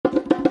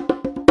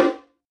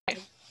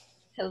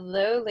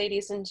Hello,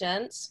 ladies and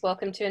gents.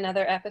 Welcome to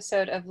another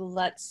episode of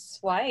Let's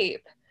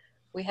Swipe.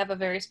 We have a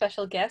very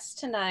special guest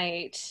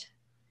tonight,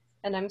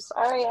 and I'm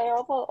sorry I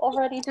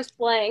already just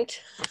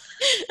blanked.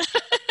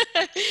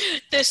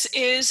 This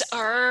is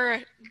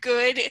our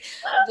good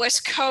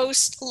West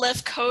Coast,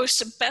 left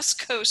coast,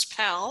 best coast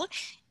pal,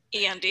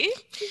 Andy,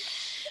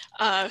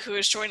 who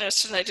is joining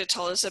us tonight to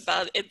tell us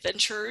about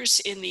adventures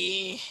in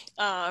the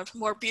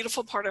more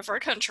beautiful part of our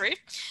country,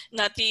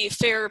 not the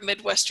fair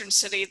Midwestern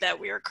city that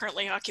we are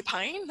currently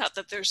occupying. Not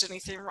that there's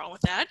anything wrong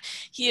with that.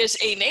 He is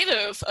a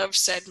native of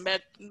said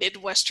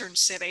Midwestern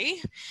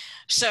city.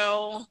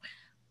 So,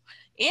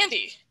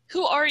 Andy,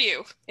 who are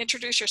you?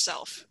 Introduce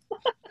yourself.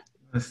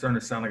 It's starting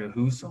to sound like a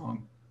Who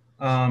song.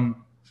 I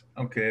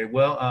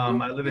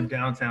live in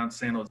downtown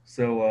San Jose.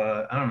 So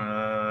I don't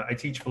know. I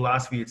teach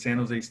philosophy at San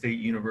Jose State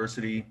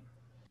University.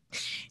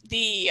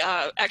 The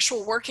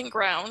actual working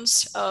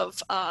grounds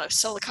of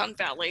Silicon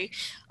Valley.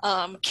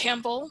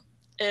 Campbell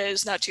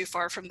is not too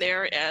far from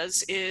there,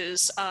 as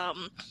is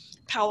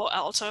Palo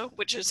Alto,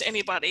 which is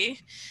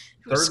anybody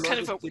who's Third kind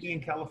of largest city in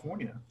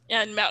California.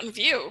 and Mountain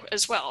View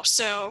as well.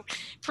 So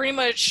pretty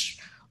much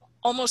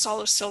almost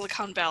all of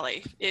Silicon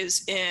Valley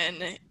is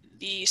in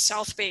the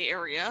South Bay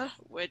area,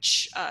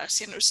 which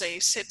San Jose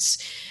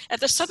sits at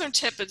the southern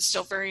tip and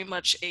still very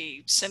much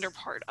a center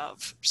part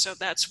of. So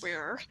that's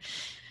where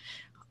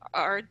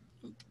our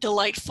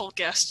delightful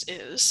guest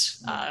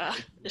is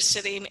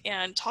sitting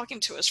and talking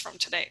to us from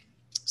today.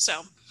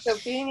 So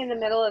being in the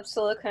middle of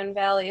Silicon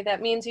Valley,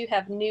 that means you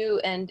have new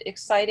and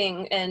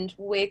exciting and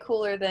way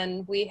cooler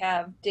than we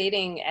have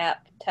dating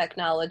app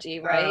technology,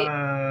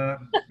 right?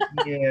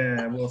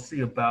 Yeah, we'll see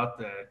about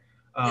that.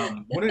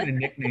 One of the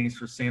nicknames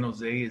for San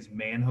Jose is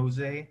Man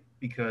Jose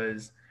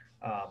because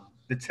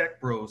the tech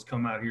bros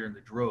come out here in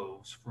the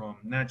droves from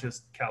not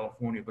just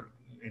California, but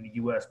in the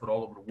U.S., but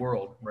all over the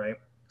world, right?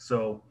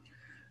 So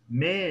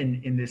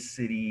men in this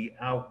city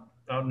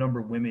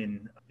outnumber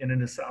women, and in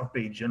the South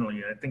Bay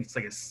generally, I think it's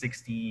like a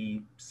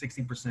 60%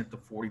 to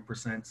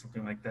 40%,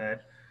 something like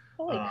that.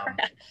 Holy crap.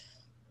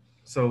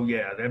 So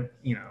yeah, that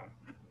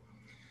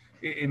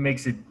it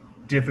makes it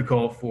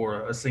difficult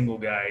for a single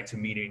guy to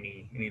meet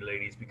any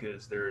ladies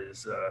because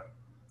there's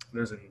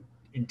an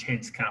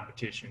intense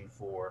competition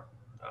for,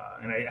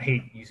 and I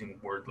hate using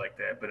words like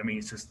that, but I mean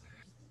it's just.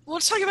 Well,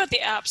 let's talk about the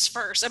apps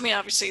first. I mean,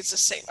 obviously it's the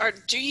same.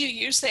 Do you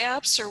use the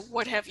apps, or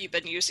what have you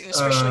been using,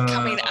 especially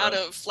coming out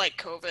of like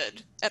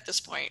COVID at this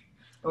point?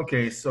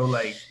 Okay, so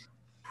like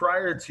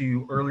prior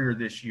to earlier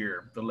this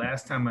year, the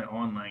last time I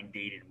online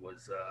dated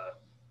was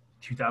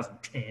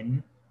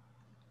 2010.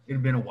 It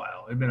had been a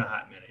while. It had been a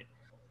hot minute.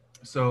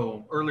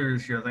 So earlier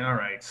this year, I was like, all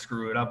right,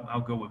 screw it.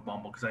 I'll go with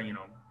Bumble because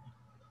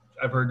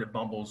I've heard that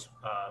Bumble's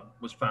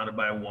was founded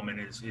by a woman,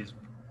 is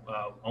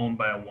owned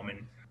by a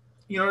woman.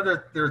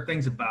 There are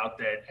things about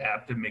that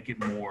app that make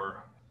it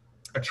more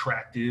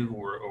attractive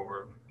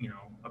or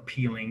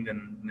appealing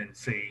than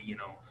say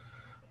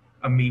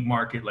a meat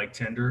market like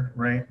Tinder,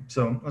 right?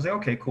 So I was like,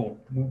 okay, cool.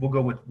 We'll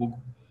go with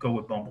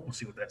Bumble. We'll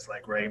see what that's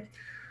like, right?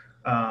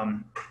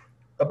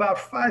 About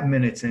 5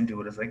 minutes into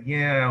it, I was like,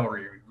 yeah, I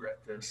already regret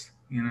this.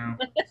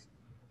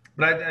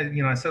 But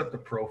I set up the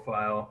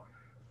profile.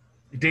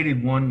 I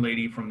dated one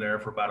lady from there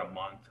for about a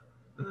month.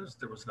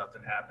 There was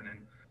nothing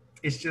happening.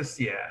 It's just,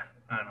 yeah,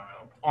 I don't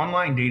know.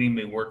 Online dating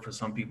may work for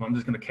some people. I'm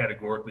just going to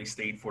categorically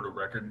state for the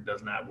record it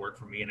does not work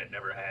for me, and it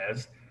never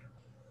has.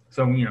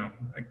 So,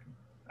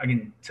 I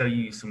can tell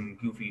you some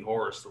goofy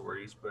horror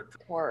stories, but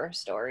Horror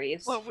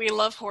stories. Well, we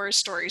love horror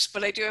stories,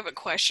 but I do have a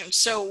question.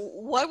 So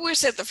what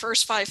was it the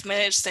first 5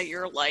 minutes that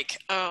you're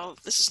like, oh,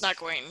 this is not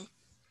going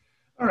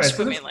all right,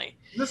 swimmingly?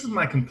 So this is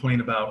my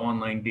complaint about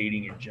online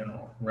dating in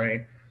general,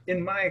 right?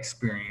 In my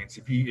experience,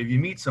 if you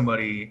meet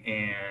somebody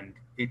and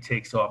it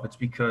takes off, it's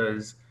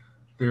because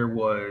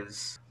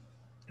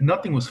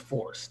nothing was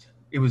forced.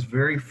 It was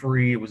very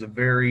free. It was a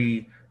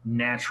very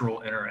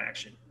natural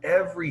interaction.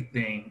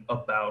 Everything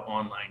about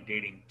online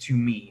dating to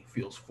me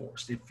feels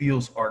forced. It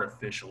feels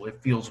artificial. It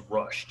feels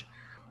rushed.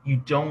 You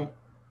don't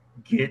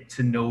get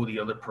to know the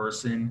other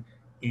person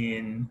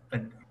in a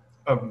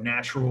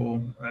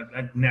natural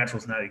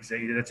is not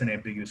exactly, that's an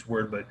ambiguous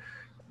word, but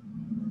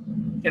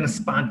in a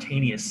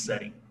spontaneous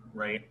setting,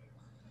 right?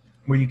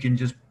 Where you can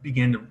just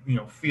begin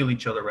to feel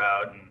each other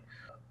out and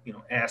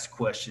ask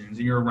questions,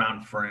 and you're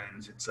around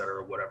friends, et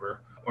cetera,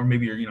 whatever. Or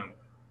maybe you're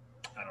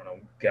I don't know,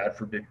 God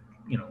forbid,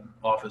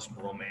 office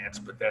romance,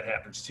 but that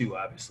happens too,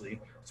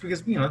 obviously. It's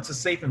because it's a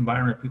safe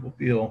environment. People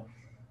feel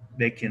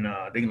they can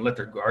let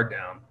their guard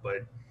down.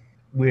 But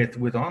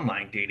with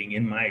online dating,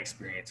 in my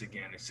experience,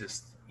 again, it's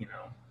just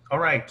all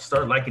right,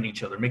 start liking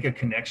each other, make a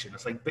connection.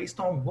 It's like, based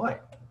on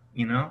what?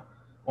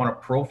 On a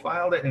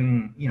profile that,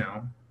 and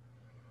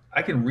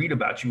I can read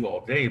about you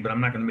all day, but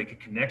I'm not going to make a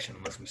connection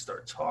unless we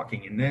start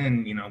talking. And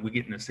then we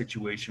get in a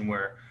situation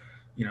where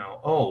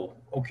oh,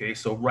 okay,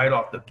 so right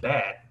off the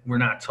bat, we're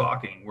not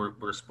talking.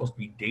 We're supposed to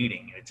be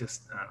dating. It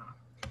just,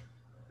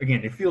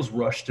 again, it feels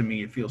rushed to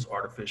me. It feels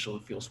artificial.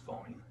 It feels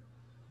phony.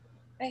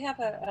 I have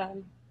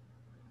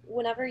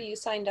whenever you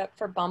signed up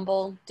for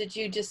Bumble, did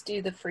you just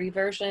do the free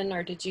version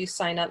or did you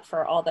sign up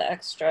for all the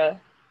extra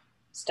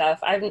stuff?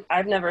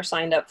 I've never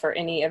signed up for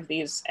any of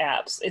these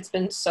apps. It's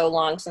been so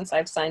long since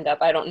I've signed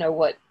up. I don't know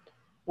what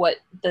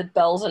the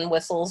bells and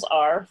whistles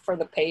are for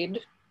the paid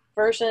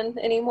version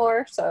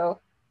anymore. So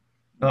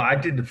No, I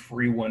did the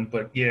free one,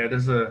 but yeah,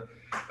 there's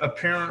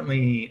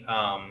apparently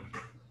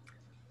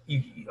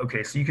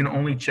okay, so you can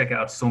only check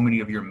out so many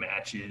of your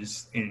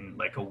matches in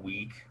like a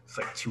week. It's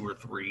like 2 or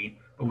 3.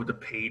 But with the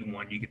paid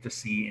one, you get to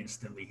see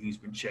instantly who's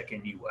been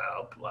checking you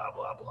out, blah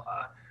blah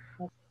blah.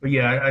 But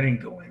yeah, I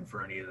didn't go in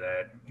for any of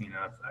that.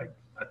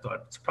 I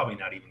thought it's probably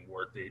not even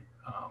worth it.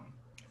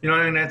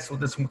 And that's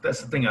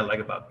the thing I like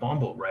about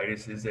Bumble, right?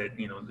 Is that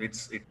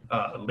it's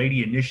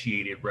lady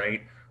initiated,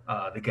 right?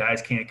 The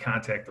guys can't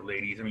contact the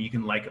ladies. I mean, you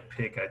can like a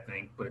pic, I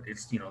think, but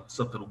it's it's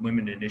up to the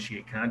women to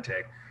initiate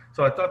contact.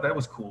 So I thought that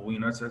was cool.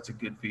 That's a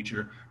good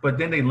feature. But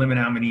then they limit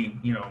how many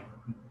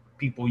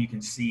people you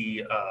can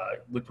see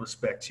with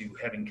respect to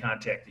having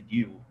contacted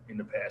you in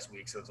the past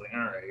week. So it's like, all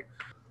right,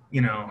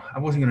 I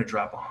wasn't gonna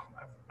drop off.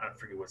 I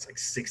forget what's like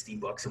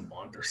 $60 a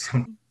month or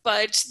something.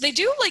 But they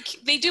do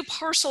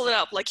parcel it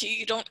up. Like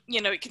you don't,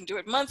 you can do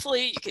it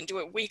monthly, you can do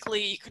it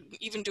weekly, you can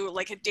even do it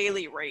like a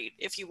daily rate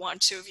if you want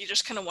to, if you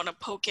just kind of want to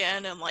poke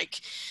in and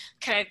like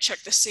kind of check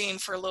the scene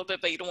for a little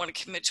bit, but you don't want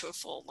to commit to a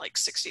full like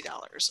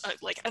 $60. I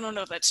don't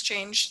know if that's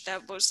changed.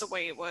 That was the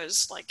way it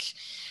was like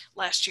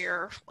last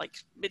year,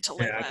 like mid to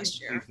late last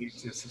year.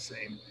 It's just the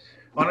same.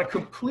 On a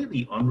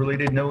completely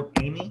unrelated note,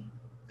 Amy,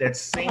 that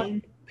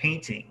same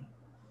painting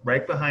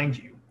right behind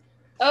you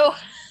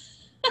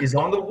is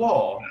on the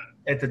wall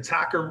at the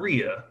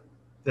taqueria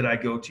that I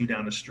go to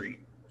down the street.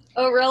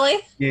 Oh, really?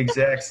 The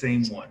exact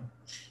same one.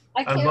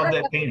 I love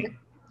that painting.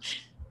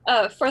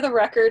 For the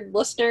record,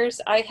 listeners,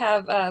 I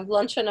have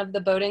Luncheon of the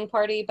Boating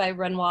Party by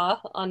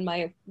Renoir on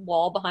my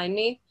wall behind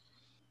me.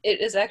 It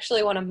is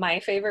actually one of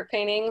my favorite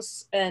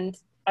paintings, and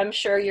I'm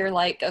sure you're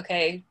like,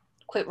 okay,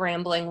 quit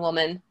rambling,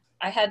 woman.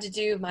 I had to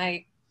do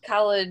my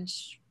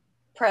college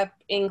prep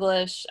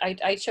English.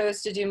 I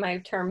chose to do my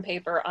term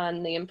paper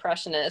on the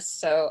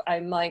Impressionists, so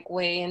I'm like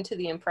way into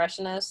the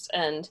Impressionists,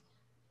 and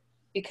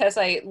because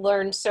I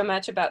learned so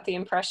much about the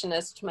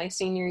Impressionists my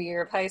senior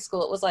year of high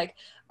school, it was like,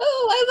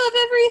 oh, I love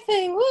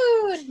everything,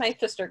 woo! And my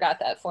sister got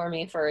that for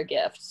me for a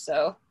gift,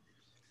 so.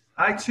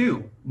 I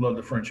too love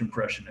the French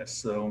Impressionists,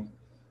 so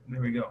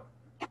there we go.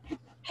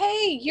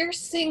 Hey, you're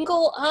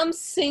single, I'm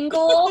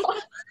single.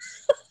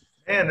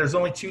 And there's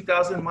only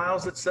 2,000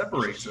 miles that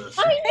separates us.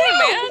 I know, hey,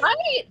 man.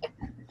 right?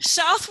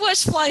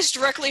 Southwest flies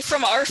directly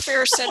from our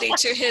fair city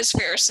to his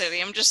fair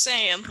city. I'm just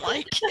saying,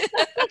 like.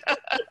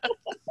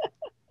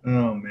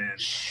 Oh, man.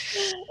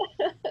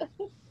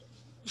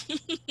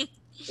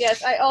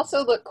 Yes, I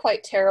also look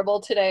quite terrible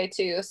today,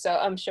 too, so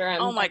I'm sure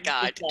I'm... Oh, my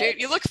God.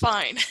 Dude, you look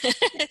fine.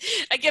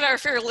 Again, our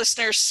fair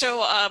listeners,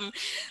 so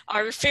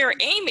our fair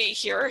Amy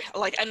here,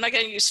 like, I'm not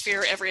going to use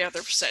fair every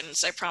other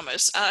sentence, I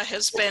promise,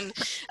 has been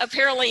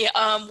apparently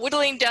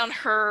whittling down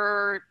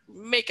her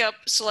makeup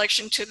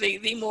selection to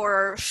the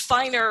more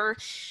finer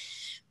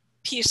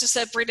pieces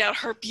that bring out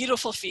her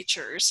beautiful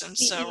features. And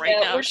so right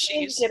now we're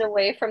trying to get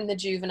away from the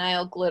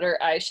juvenile glitter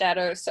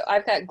eyeshadow, so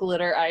I've got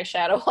glitter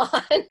eyeshadow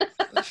on.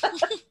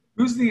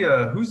 Who's the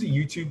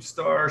YouTube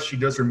star? She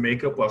does her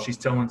makeup while she's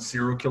telling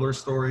serial killer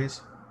stories.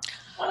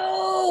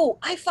 Oh,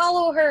 I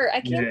follow her.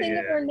 I can't think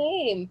of her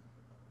name.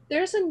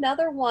 There's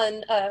another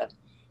one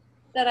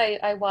that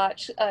I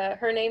watch.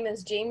 Her name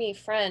is Jamie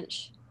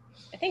French.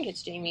 I think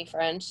it's Jamie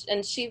French,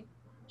 and she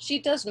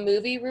does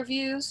movie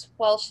reviews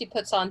while she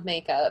puts on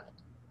makeup.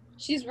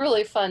 She's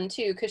really fun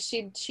too, because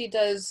she'll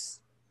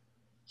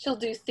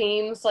do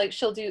themes, like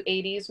she'll do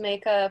 80s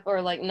makeup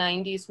or like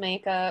 90s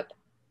makeup,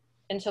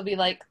 and she'll be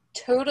like,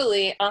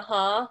 totally,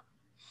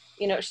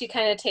 she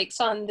kind of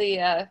takes on the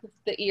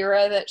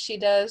era that she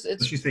does.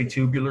 Does she say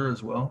tubular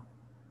as well?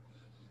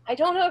 I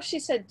don't know if she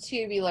said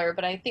tubular,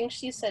 but I think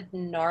she said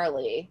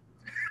gnarly.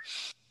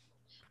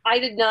 I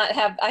did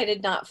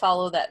not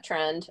follow that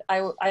trend.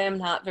 I am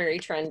not very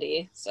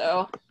trendy,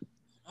 so.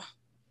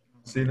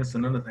 See, that's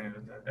another thing.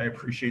 I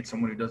appreciate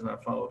someone who does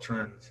not follow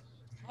trends.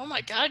 Oh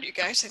my God, you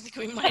guys! I think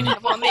we might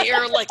have on the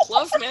air like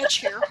love match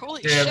here.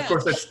 Holy shit! Yeah, of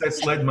course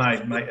that's led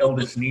my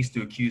eldest niece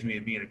to accuse me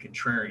of being a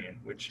contrarian,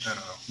 which I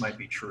don't know might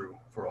be true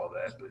for all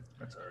that, but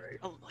that's all right.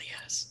 Oh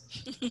yes.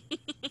 They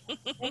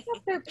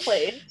have their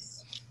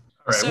place.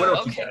 All right, what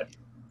else you got?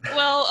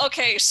 Well,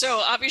 okay,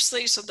 so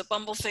obviously, the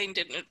Bumble thing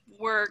didn't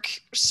work.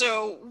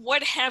 So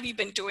what have you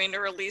been doing,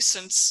 or at least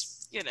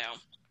since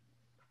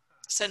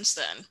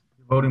then?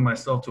 Devoting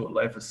myself to a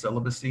life of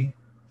celibacy.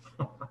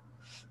 No,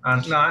 I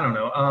don't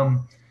know.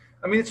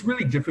 I mean, it's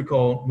really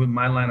difficult with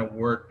my line of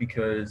work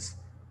because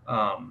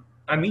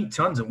I meet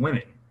tons of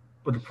women,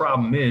 but the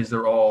problem is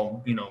they're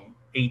all,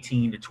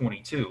 18 to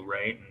 22,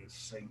 right? And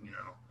it's like,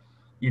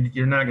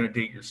 you're not going to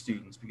date your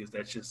students because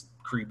that's just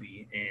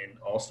creepy. And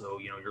also,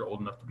 you're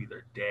old enough to be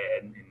their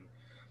dad. And,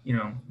 you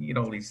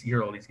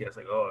hear all these guys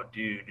like, oh,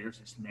 dude, there's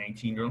this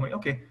 19-year-old. Like,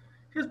 okay,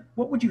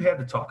 what would you have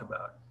to talk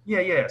about?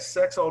 Yeah,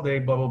 sex all day,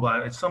 blah, blah,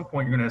 blah. At some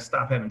point, you're going to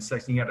stop having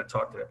sex and you got to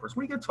talk to that person.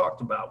 What are you going to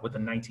talk about with a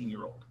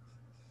 19-year-old,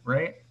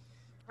 right?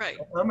 Right.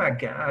 Oh my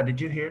God,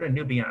 did you hear the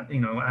new Beyonce?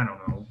 I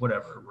don't know,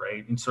 whatever,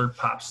 right? Insert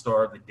pop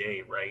star of the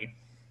day, right?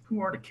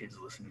 Who are the kids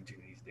listening to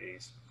these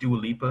days? Dua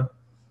Lipa,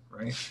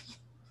 right?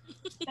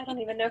 I don't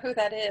even know who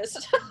that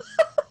is.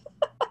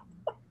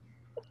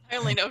 I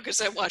only know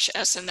because I watched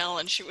SNL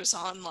and she was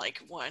on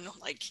like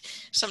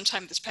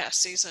sometime this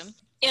past season.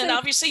 And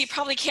obviously you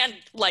probably can't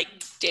like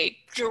date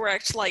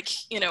direct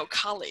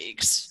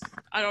colleagues.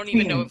 I don't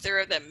even know if there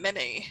are that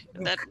many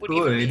that would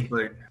even be.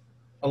 But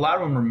a lot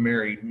of them are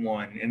married,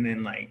 one, and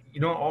then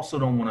you don't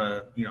want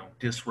to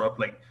disrupt.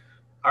 Like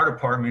our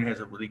department has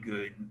a really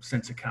good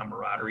sense of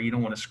camaraderie. You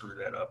don't want to screw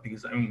that up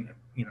because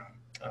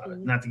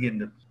not to get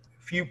into,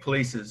 few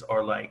places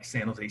are like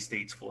San Jose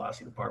State's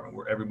philosophy department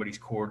where everybody's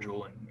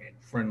cordial and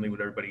friendly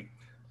with everybody.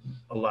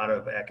 A lot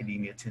of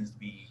academia tends to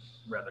be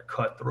rather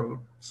cutthroat,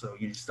 so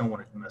you just don't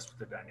want to mess with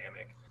the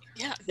dynamic.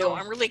 Yeah, no,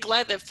 I'm really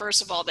glad that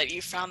first of all that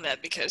you found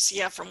that, because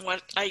from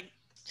what I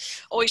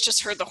always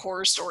just heard the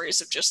horror stories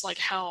of just like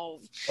how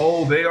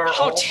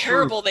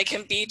terrible they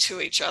can be to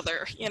each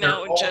other,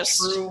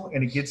 true,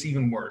 and it gets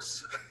even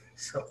worse.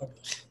 So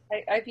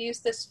I've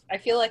used this, I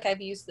feel like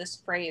I've used this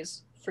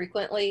phrase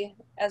frequently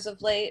as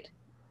of late.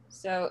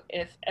 So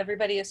if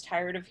everybody is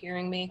tired of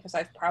hearing me, because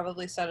I've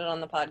probably said it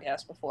on the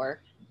podcast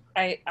before,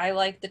 I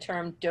like the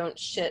term "don't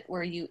shit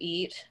where you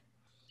eat."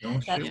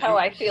 That's how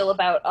I feel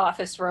about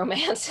office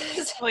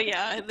romances. Well,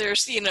 yeah,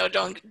 there's,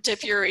 don't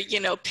dip your,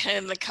 pen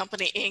in the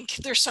company ink.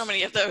 There's so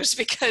many of those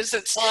because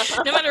it's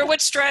no matter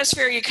what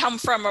stratosphere you come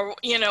from or,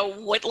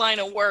 what line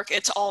of work,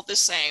 it's all the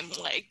same.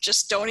 Like,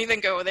 just don't even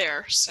go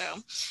there. So,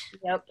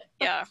 yep.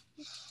 Yeah.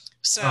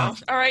 So,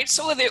 all right.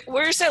 So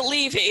where does that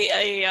leave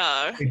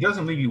It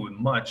doesn't leave you with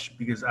much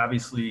because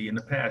obviously in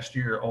the past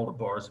year, all the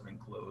bars have been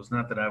closed.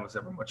 Not that I was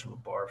ever much of a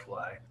bar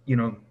fly.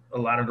 A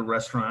lot of the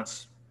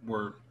restaurants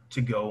were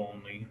to go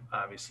only,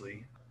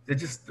 obviously.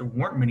 There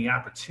weren't many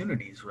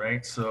opportunities,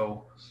 right?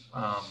 So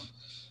I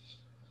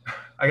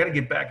got to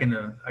get back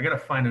I got to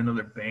find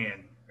another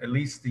band. At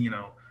least, when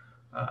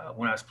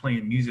I was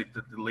playing music,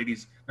 the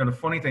ladies, now the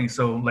funny thing,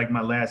 so like my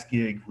last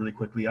gig really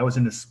quickly, I was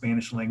in a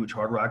Spanish language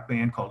hard rock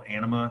band called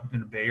Anima in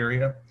the Bay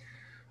Area.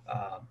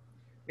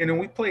 And then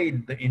we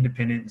played the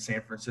Independent in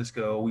San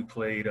Francisco. We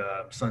played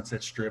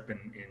Sunset Strip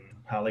in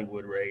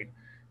Hollywood, right?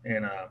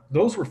 And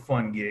those were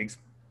fun gigs.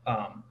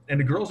 And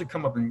the girls would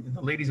come up and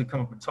the ladies would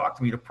come up and talk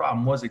to me. The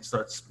problem was they'd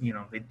start,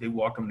 they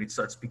walk up and they'd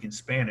start speaking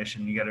Spanish,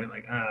 and you got to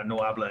like, no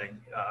habla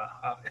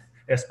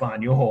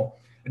español.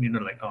 And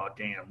they're like, oh,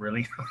 damn,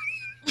 really?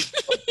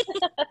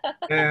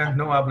 Yeah,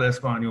 no habla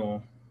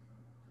español.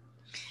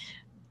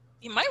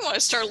 You might want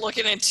to start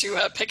looking into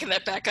picking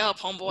that back up,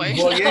 homeboy.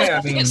 Well,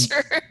 yeah, I mean,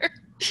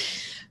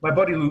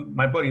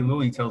 my buddy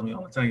Louie tells me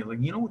all the time, he's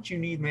like, you know what you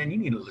need, man? You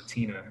need a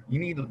Latina. You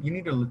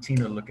need a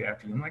Latina to look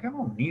after you. I'm like, I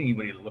don't need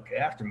anybody to look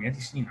after me. I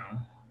just,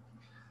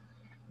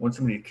 want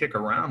somebody to kick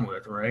around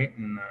with, right?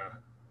 And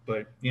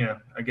but yeah,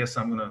 I guess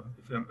I'm gonna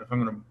if I'm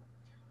gonna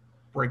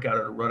break out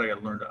of the rut, I got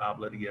to learn to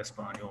habla de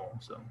español.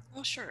 So.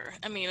 Well, sure.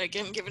 I mean,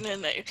 again, given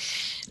in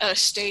a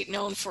state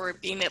known for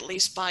being at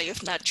least bi,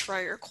 if not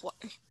tri or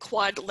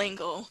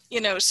quadlingual,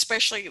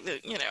 especially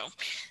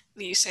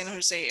the San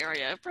Jose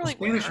area. Really,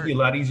 Spanish should be a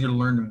lot easier to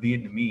learn than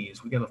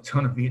Vietnamese. We got a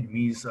ton of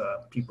Vietnamese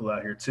people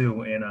out here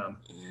too, and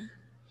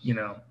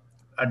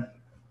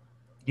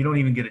you don't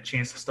even get a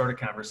chance to start a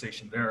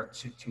conversation there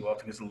too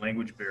often because of the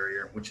language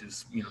barrier, which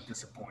is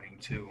disappointing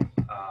too.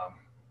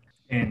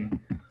 And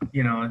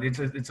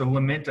it's a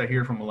lament I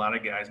hear from a lot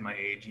of guys my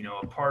age.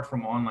 Apart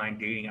from online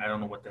dating, I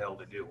don't know what the hell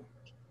to do.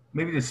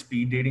 Maybe the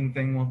speed dating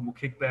thing will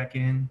kick back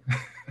in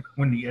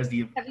Have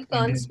you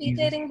gone speed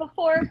dating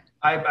before?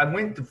 I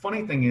went. The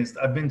funny thing is,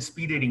 I've been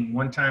speed dating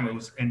one time.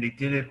 And they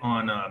did it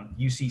on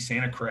UC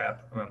Santa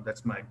Crap.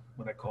 That's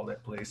what I call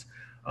that place.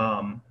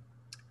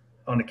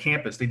 On the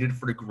campus, they did it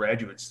for the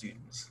graduate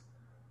students,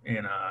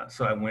 and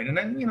so I went, and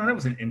then that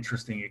was an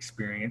interesting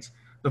experience.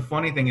 The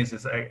funny thing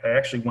is I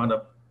actually wound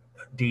up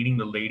dating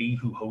the lady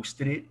who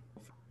hosted it.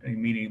 I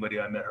didn't meet anybody.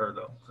 I met her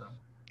though. So.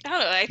 I don't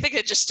know. I think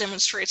it just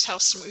demonstrates how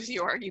smooth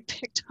you are. You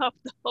picked up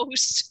the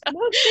host of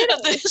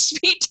the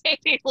speed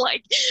dating.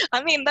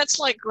 That's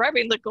like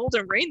grabbing the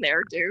golden rain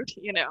there, dude.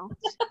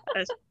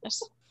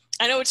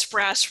 I know it's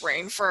brass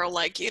rain for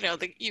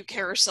the you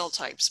carousel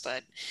types,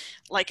 but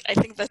I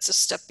think that's a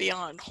step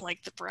beyond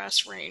the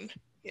brass rain.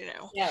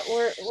 Yeah,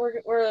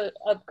 we're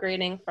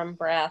upgrading from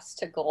brass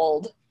to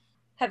gold.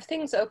 Have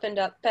things opened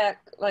up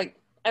back?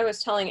 I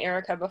was telling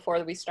Erica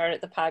before we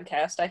started the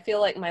podcast, I feel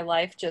like my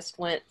life just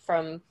went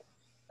from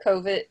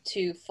COVID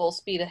to full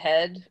speed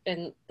ahead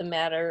in the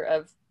matter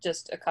of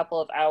just a couple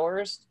of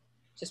hours,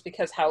 just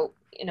because how,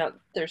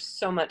 there's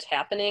so much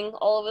happening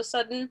all of a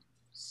sudden.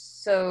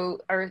 So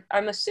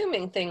I'm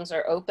assuming things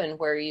are open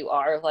where you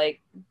are,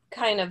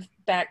 kind of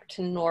back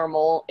to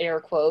normal, air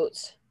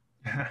quotes.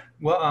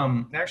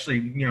 Well,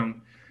 actually,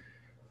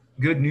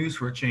 Good news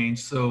for a change.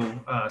 So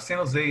San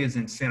Jose is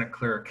in Santa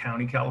Clara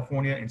County,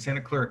 California, and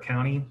Santa Clara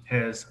County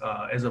has,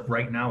 as of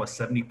right now, a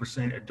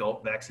 70%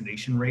 adult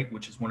vaccination rate,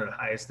 which is one of the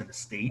highest in the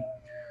state.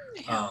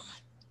 Damn. Um,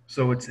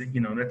 so it's,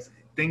 that's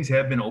things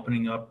have been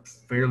opening up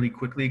fairly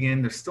quickly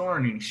again. There still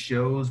aren't any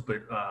shows,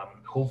 but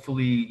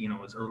hopefully,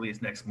 as early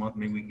as next month,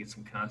 maybe we can get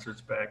some concerts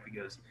back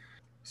because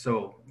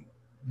so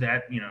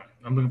that,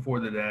 I'm looking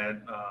forward to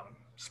that.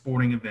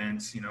 Sporting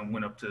events,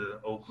 went up to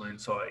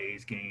Oakland, saw an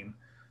A's game.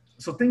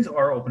 So things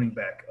are opening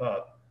back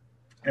up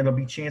and there'll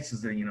be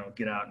chances to,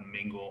 get out and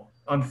mingle.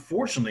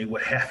 Unfortunately,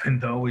 what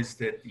happened though is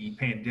that the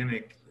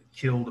pandemic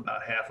killed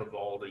about half of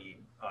all the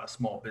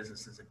small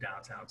businesses in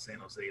downtown San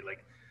Jose.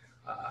 Like,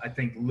 I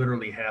think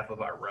literally half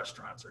of our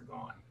restaurants are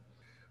gone.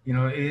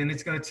 And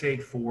it's going to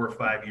take 4 or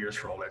 5 years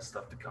for all that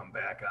stuff to come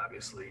back,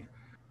 obviously.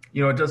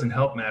 It doesn't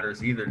help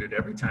matters either that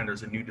every time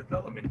there's a new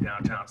development in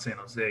downtown San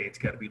Jose, it's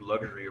got to be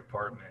luxury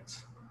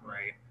apartments,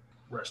 right?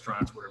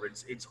 Restaurants, whatever.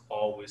 It's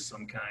always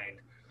some kind.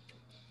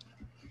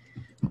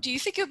 Do you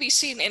think you'll be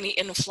seeing any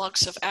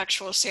influx of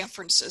actual San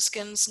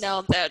Franciscans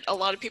now that a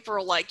lot of people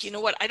are like, you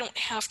know what, I don't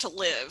have to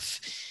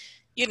live,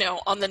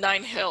 on the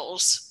Nine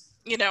Hills.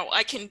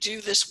 I can do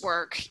this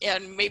work,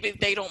 and maybe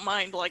they don't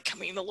mind like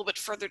coming a little bit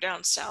further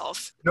down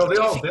south. No, they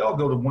all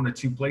go to one of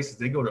two places.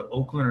 They go to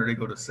Oakland or they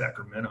go to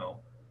Sacramento.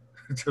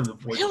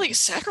 Really,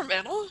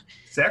 Sacramento?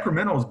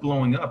 Sacramento is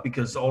blowing up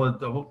because all of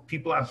the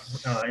people out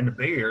in the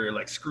Bay Area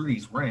like screw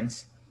these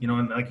rents,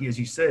 and like as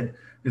you said,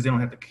 because they don't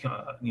have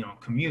to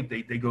commute,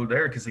 they go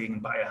there because they can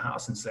buy a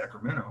house in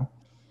Sacramento.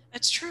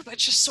 That's true, but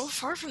it's just so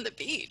far from the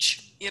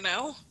beach,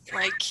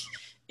 like.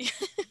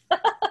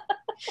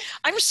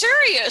 I'm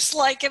serious.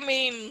 Like, I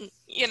mean,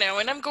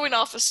 and I'm going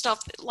off of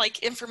stuff that, like,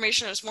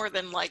 information is more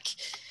than like,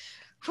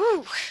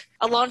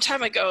 a long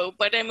time ago.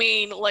 But I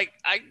mean, like,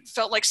 I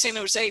felt like San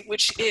Jose,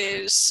 which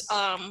is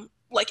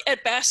like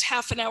at best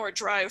half an hour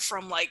drive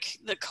from like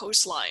the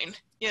coastline,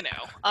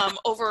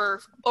 over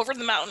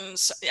the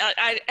mountains.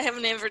 I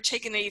haven't ever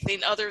taken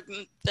anything other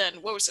than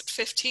what was it,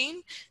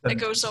 15 that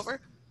goes over.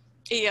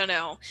 But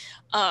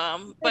I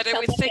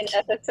would think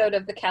an episode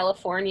of the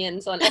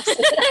Californians on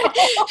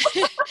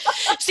SNL.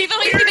 See, the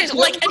only thing is,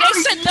 like, and I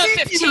said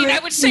the 15, I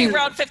would say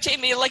around 15.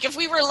 I mean, like, if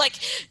we were like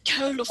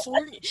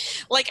California,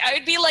 like, I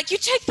would be like, you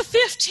take the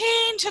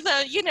 15 to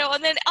the,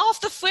 and then off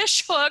the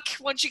fish hook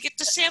once you get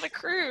to Santa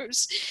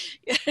Cruz,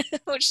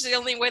 which is the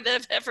only way that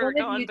I've ever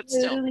gone. But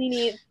still, totally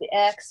need the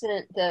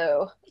accent,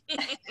 though.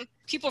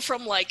 People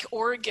from like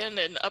Oregon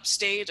and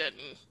upstate, and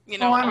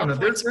I don't know.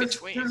 There's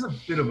between. There's a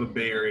bit of a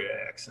Bay Area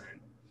accent.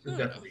 There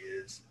definitely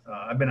is.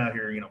 I've been out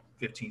here,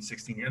 15,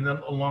 16 years, and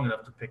then long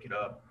enough to pick it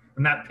up.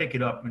 Not pick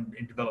it up and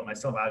develop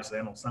myself. Obviously,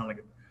 I don't sound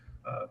like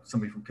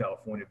somebody from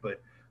California,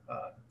 but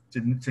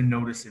to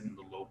notice it in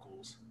the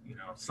locals.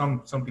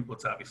 Some people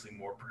it's obviously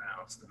more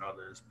pronounced than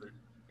others, but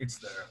it's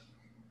there.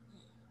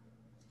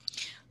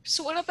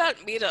 So what about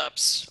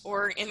meetups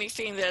or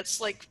anything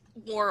that's like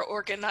more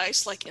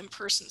organized, like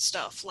in-person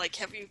stuff? Like,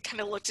 have you kind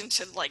of looked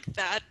into like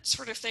that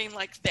sort of thing,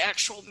 like the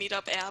actual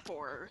meetup app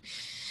or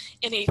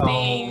anything?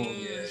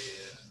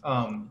 Oh,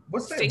 yeah.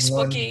 What's that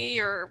Facebooky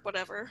one? Or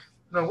whatever?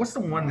 No, what's the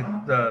one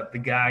that the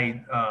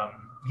guy,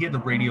 he had the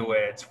radio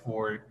ads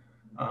for it.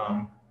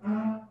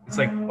 It's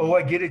like, oh,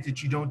 I get it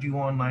that you don't do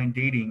online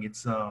dating.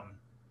 It's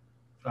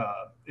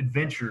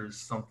adventures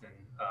something.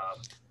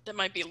 That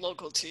might be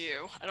local to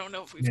you. I don't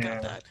know if we've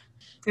got that.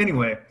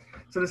 Anyway,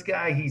 so this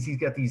guy, he's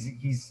got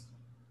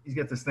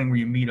this thing where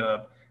you meet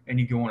up and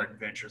you go on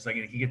adventures. Like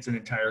he gets an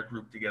entire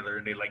group together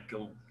and they like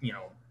go,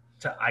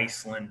 to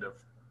Iceland of,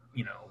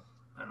 I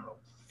don't know,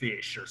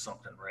 fish or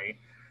something, right?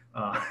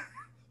 I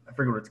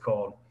forget what it's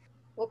called.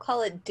 We'll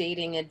call it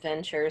dating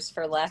adventures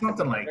for lack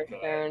something of like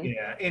that.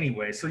 Yeah.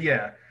 Anyway, so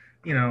yeah,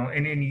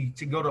 and then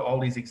to go to all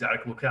these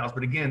exotic locales.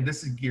 But again,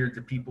 this is geared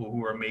to people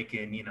who are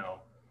making,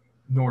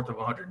 north of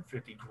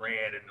 150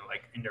 grand and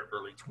like in their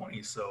early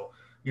 20s. So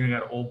you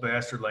got an old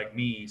bastard like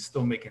me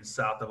still making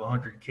south of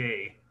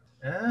 100K.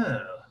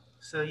 Oh,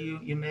 so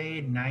you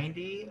made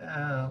 90?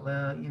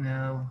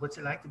 Well, what's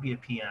it like to be a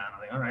peon? I'm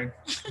like, all right.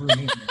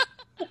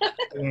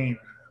 I mean,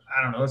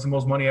 I don't know. It's the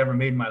most money I ever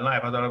made in my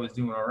life. I thought I was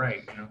doing all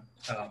right,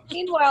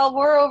 Meanwhile,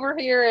 we're over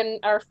here in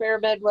our fair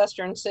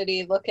Midwestern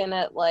city looking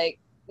at like,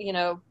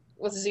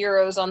 with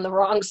zeros on the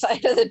wrong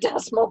side of the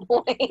decimal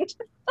point.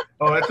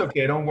 Oh, that's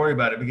okay. Don't worry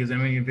about it because, I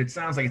mean, if it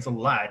sounds like it's a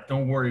lot,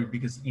 don't worry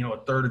because, a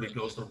third of it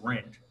goes to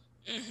rent.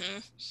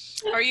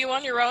 Mm-hmm. Are you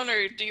on your own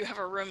or do you have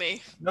a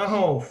roomie?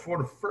 No, for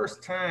the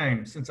first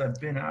time since I've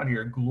been out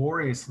here,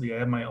 gloriously, I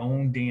have my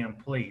own damn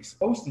place.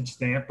 Postage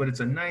stamp, but it's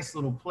a nice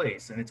little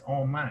place and it's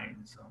all mine.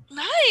 So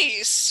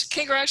nice.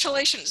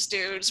 Congratulations,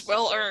 dudes.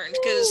 Well earned.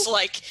 Because,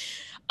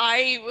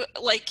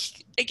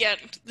 again,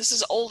 this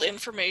is old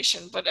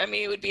information, but I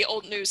mean, it would be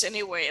old news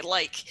anyway.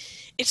 Like,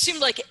 it seemed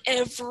like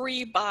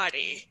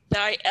everybody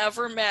that I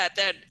ever met,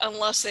 that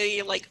unless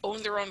they like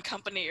owned their own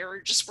company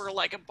or just were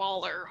like a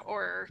baller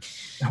or,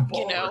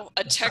 you know,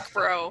 a tech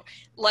bro,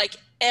 like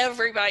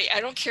everybody, I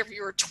don't care if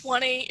you were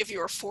 20, if you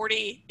were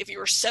 40, if you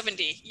were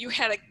 70, you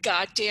had a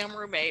goddamn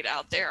roommate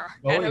out there.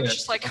 And I was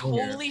just like,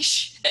 holy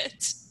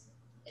shit.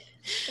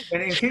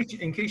 And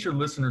in case your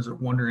listeners are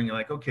wondering,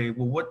 like, okay,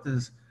 well, what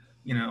does,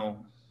 you know,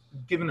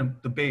 given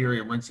the Bay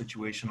Area rent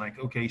situation, like,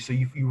 okay, so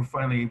you were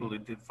finally able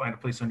to find a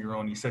place on your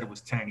own. You said it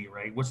was tiny,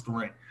 right? What's the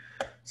rent?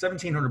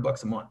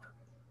 $1,700 a month.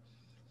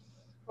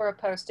 Or a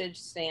postage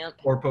stamp.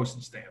 Or a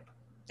postage stamp.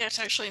 That's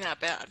actually not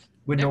bad.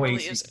 With no really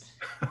AC. Isn't.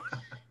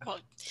 Well,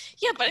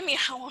 yeah, but I mean,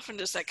 how often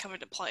does that come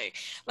into play?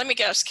 Let me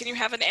guess. Can you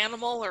have an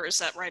animal, or is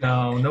that right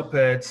out? No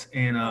pets.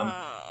 And,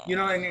 you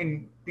know,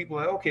 and people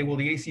are like, okay, well,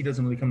 the AC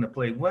doesn't really come to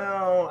play.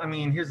 Well, I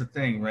mean, here's the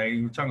thing, right?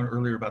 You were talking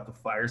earlier about the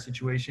fire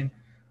situation.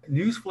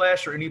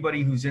 Newsflash for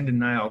anybody who's in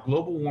denial,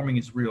 global warming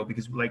is real,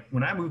 because like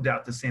when I moved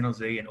out to San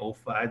Jose in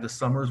 2005, the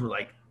summers were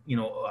like, you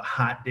know, a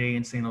hot day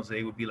in San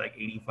Jose would be like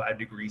 85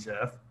 degrees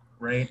F,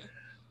 right?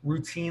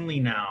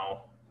 Routinely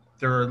now,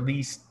 there are at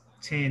least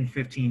 10,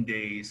 15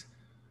 days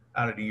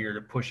out of the year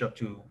to push up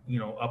to, you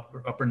know,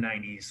 upper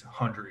 90s,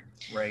 100,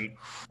 right?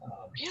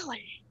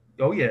 Really?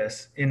 Oh,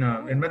 yes. And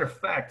matter of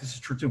fact, this is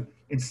true too.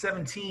 In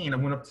 2017, I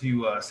went up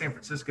to San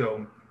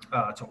Francisco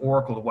to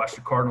Oracle to watch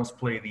the Cardinals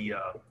play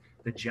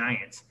the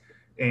Giants.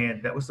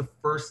 And that was the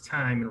first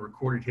time in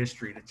recorded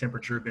history the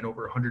temperature had been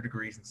over 100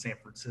 degrees in San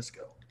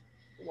Francisco.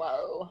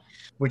 Whoa.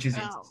 Which is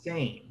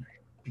insane.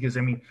 Because,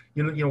 I mean,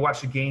 you know, watch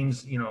the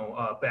games, you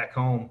know, back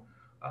home,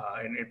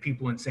 and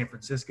people in San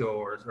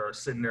Francisco are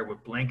sitting there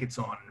with blankets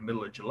on in the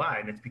middle of July.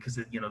 And it's because,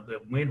 you know, the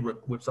wind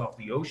whips off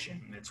the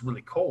ocean and it's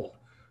really cold.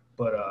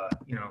 But,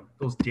 you know,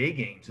 those day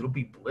games, it'll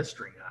be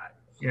blistering hot.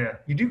 Yeah,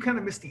 you do kind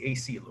of miss the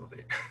AC a little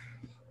bit.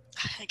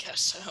 I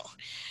guess so.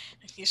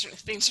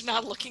 Things are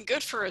not looking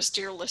good for us,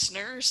 dear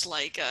listeners.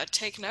 Like,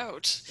 take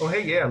note. Oh,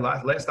 hey, yeah.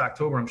 Last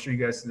October, I'm sure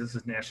you guys, this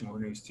is national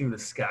news too. The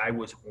sky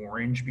was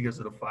orange because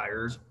of the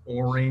fires.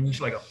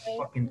 Orange, like a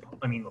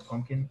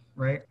pumpkin,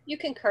 right? You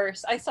can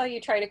curse. I saw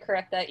you try to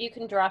correct that. You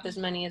can drop as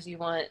many as you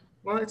want.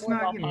 Well, it's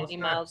not, you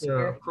know, it's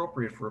not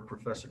appropriate for a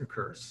professor to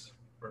curse.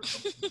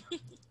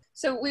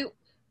 So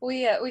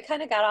we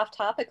kind of got off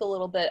topic a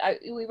little bit.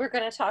 We were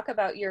going to talk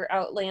about your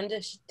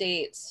outlandish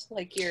dates,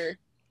 like your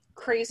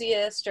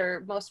craziest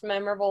or most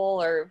memorable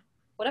or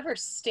whatever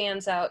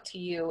stands out to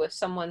you if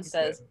someone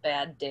says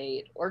bad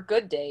date or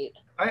good date.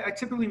 I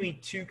typically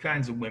meet two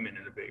kinds of women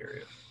in the Bay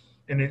Area.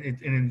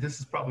 And this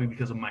is probably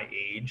because of my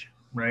age,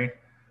 right?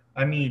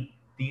 I meet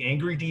the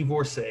angry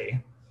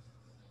divorcee,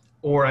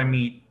 or I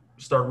meet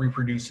start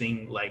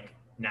reproducing like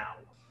now.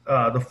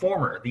 The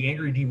former, the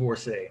angry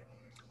divorcee,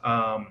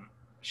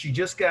 she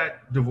just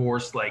got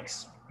divorced like,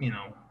 you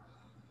know,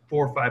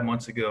 4 or 5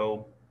 months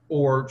ago,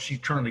 or she's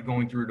currently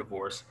going through a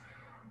divorce.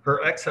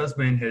 Her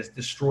ex-husband has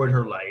destroyed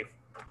her life,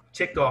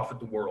 ticked off at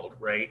the world,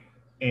 right?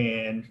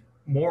 And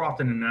more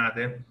often than not,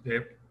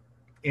 that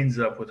ends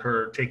up with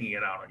her taking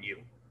it out on you.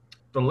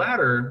 The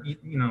latter,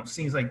 you know,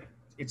 seems like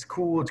it's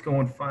cool, it's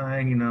going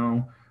fine, you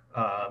know,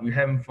 you're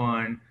having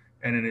fun.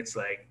 And then it's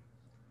like,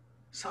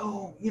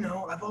 so, you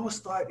know, I've always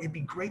thought it'd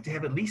be great to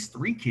have at least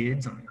 3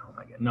 kids. I'm like, oh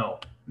my God,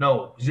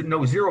 no,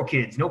 0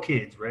 kids, no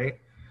kids, right?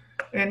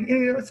 And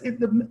you know,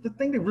 the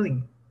thing that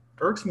really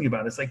irks me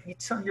about it is like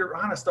you're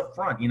honest up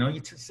front, you know,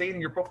 you say it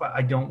in your profile,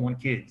 I don't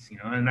want kids, you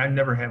know, and I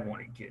never have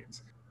wanted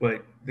kids.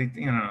 But they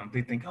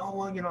think, oh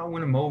well, you know, I'll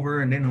win him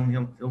over, and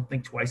then he'll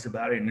think twice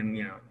about it, and then,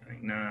 you know,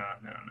 like, no.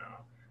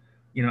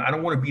 You know, I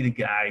don't want to be the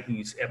guy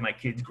who's at my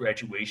kid's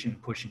graduation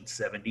pushing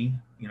 70,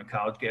 you know,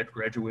 college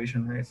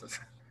graduation, right? So,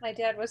 my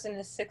dad was in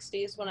his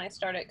 60s when I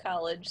started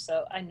college,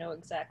 so I know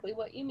exactly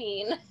what you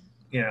mean.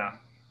 Yeah.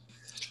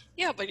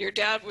 Yeah, but your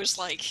dad was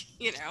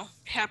like, you know,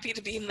 happy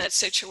to be in that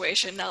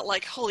situation, not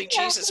like, holy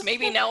Jesus,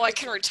 maybe now I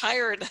can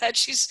retire and that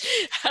she's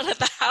out of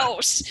the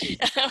house and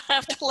I don't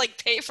have to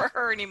like pay for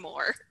her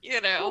anymore,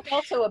 you know.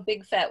 Also a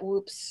big fat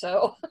whoops,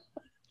 so.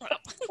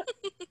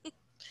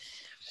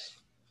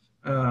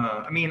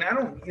 I mean, I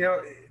don't, you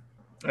know,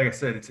 like I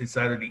said, it's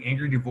either the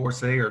angry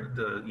divorcee or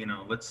the, you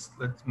know, let's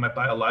my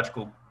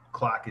biological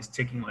clock is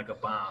ticking like a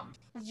bomb.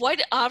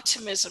 What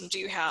optimism do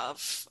you have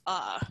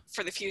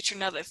for the future?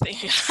 Another thing.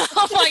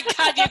 Oh my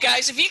God, you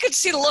guys, if you could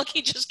see the look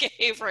he just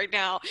gave right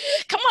now.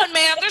 Come on,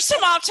 man, there's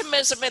some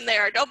optimism in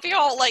there. Don't be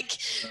all like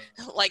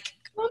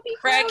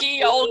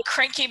craggy, old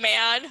cranky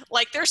man.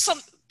 Like there's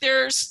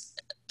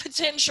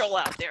potential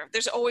out there.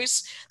 There's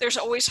always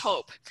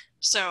hope.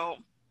 So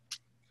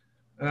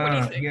what do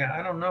you think? Yeah,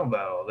 I don't know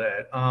about all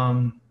that.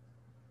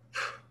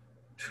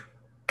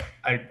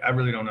 I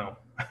really don't know.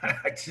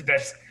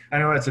 I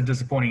know that's a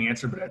disappointing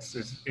answer, but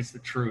it's the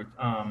truth.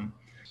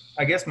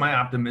 I guess my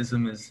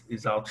optimism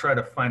is I'll try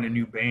to find a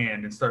new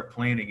band and start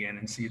playing again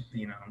and see if,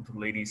 you know, the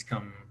ladies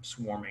come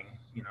swarming,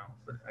 you know,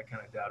 but I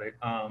kind of doubt it.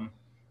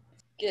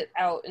 Get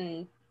out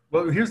and.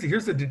 Well, here's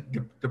the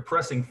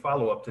depressing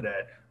follow-up to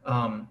that.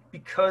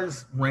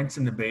 Because rents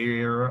in the Bay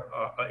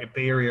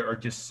Area are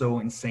just so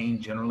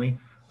insane generally.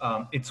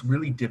 It's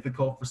really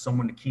difficult for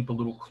someone to keep a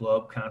little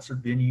club concert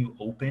venue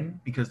open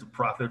because the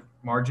profit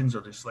margins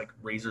are just like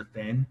razor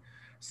thin.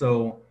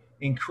 So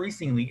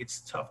increasingly,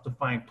 it's tough to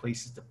find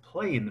places to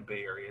play in the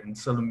Bay Area, and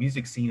so the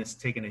music scene has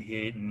taken a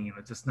hit, and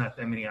just not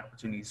that many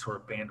opportunities for a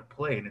band to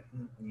play, and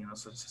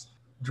so it just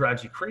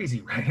drives you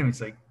crazy, right? I mean, it's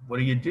like, what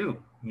do you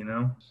do?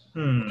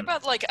 What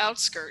about like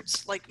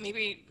outskirts? Like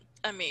maybe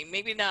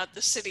not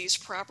the cities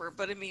proper,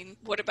 but I mean,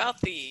 what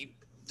about the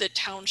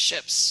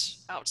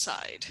townships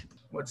outside?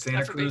 What,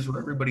 Santa Cruz, where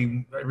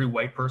every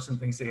white person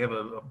thinks they have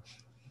a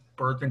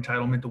birth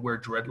entitlement to wear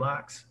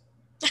dreadlocks?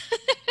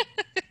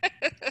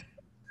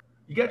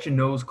 You got your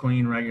nose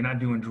clean, right? You're not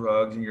doing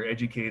drugs, and you're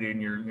educated,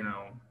 and you're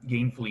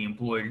gainfully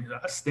employed.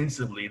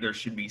 Ostensibly, there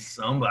should be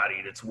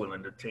somebody that's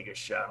willing to take a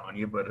shot on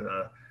you, but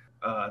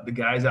the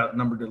guys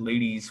outnumber the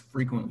ladies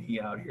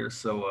frequently out here.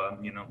 So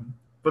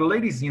for the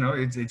ladies,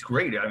 it's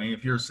great. I mean,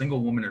 if you're a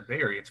single woman in Bay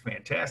Area, it's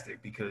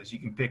fantastic because you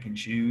can pick and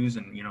choose,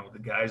 and the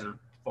guys are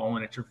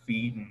falling at your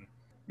feet, and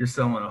you're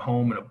selling a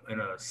home in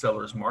a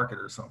seller's market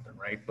or something,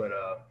 right? But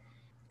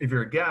if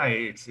you're a guy,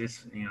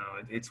 it's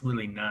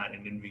really not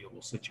an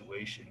enviable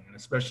situation, and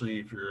especially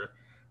if you're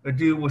a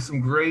dude with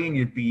some gray in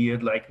your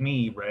beard like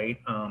me, right?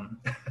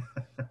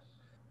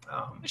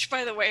 Which,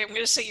 by the way, I'm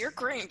going to say you're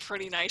growing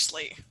pretty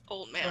nicely,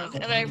 old man,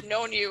 and I've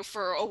known you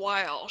for a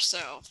while,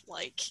 so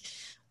I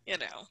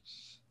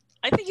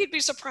think you'd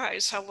be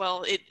surprised how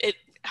well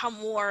how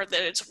more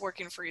that it's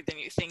working for you than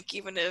you think,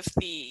 even if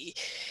the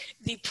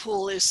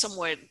pool is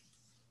somewhat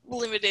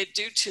limited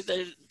due to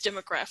the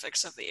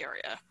demographics of the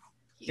area.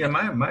 Yeah,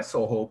 my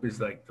sole hope is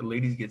like the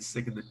ladies get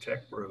sick of the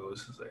tech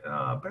bros. It's like,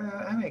 oh, but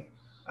I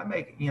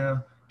make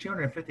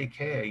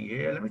 250K a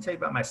year. Let me tell you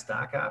about my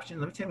stock options.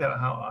 Let me tell you about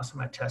how awesome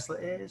my Tesla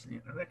is.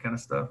 That kind of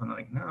stuff. And I'm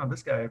like, no,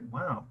 this guy,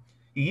 wow,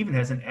 he even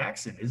has an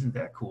accent. Isn't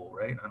that cool,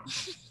 right? I don't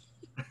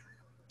know.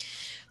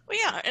 Well,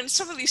 yeah, and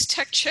some of these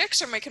tech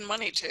chicks are making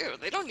money too.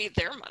 They don't need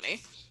their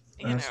money.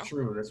 That's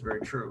true. That's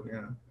very true.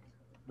 Yeah,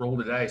 roll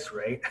the dice,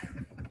 right?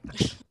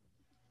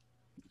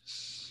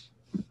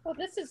 Well,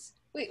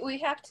 we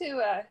have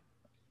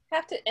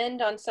to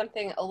end on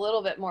something a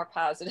little bit more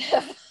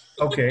positive.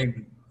 Okay,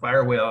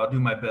 fire away. I'll do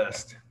my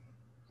best.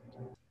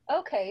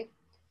 Okay.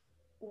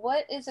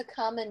 What is a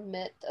common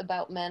myth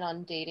about men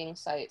on dating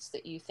sites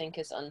that you think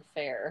is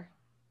unfair?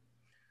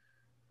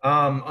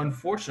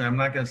 Unfortunately, I'm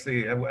not going to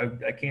say,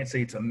 I can't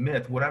say it's a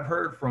myth. What I've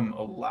heard from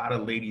a lot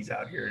of ladies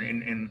out here,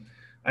 and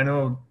I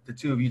know the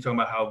two of you talking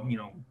about how,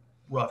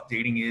 rough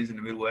dating is in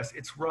the Midwest.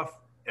 It's rough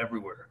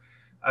everywhere.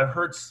 I've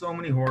heard so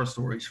many horror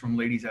stories from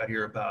ladies out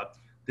here about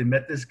they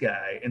met this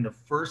guy, and the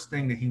first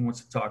thing that he wants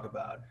to talk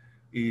about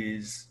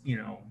is,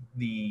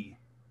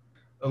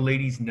 a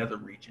lady's nether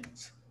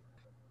regions,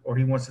 or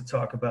he wants to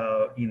talk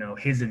about,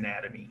 his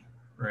anatomy,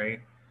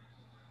 right?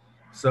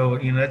 So,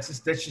 that's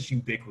just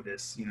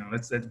ubiquitous,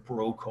 that's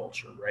bro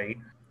culture, right?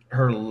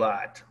 Heard a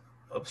lot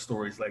of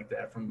stories like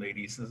that from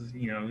ladies, and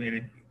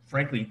it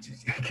frankly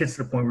it gets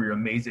to the point where you're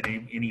amazed that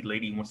any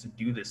lady wants to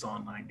do this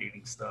online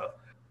dating stuff.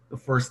 The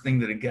first thing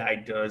that a guy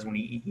does when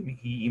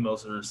he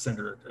emails her, send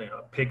her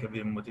a pic of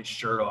him with his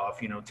shirt off,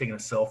 taking a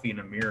selfie in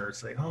a mirror.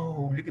 It's like,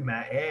 oh, look at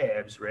my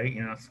abs, right?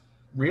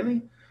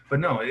 Really? But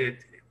no, you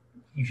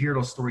hear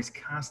those stories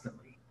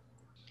constantly.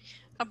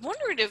 I'm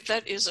wondering if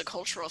that is a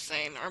cultural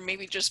thing, or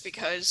maybe just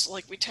because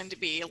we tend to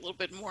be a little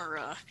bit more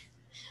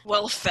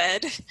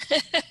well-fed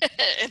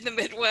in the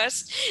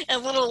Midwest, and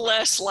a little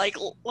less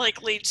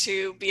likely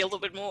to be a little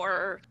bit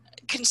more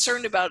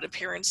concerned about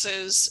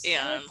appearances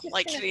and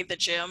hitting the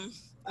gym.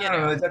 I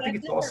don't know. I think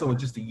it's also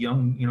just a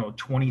young,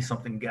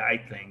 20-something guy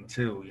thing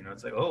too.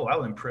 It's like, oh,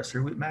 I'll impress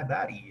her with my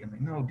body. I'm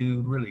like, no,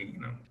 dude, really,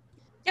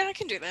 Yeah, I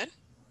can do that.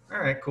 All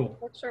right, cool.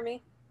 Works for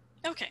me.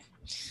 Okay.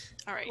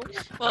 All right.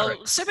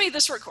 Well, send me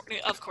this recording.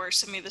 Of course,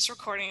 send me this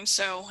recording.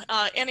 So,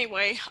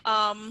 anyway,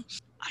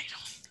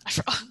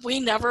 we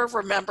never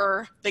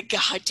remember the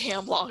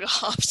goddamn log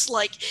offs.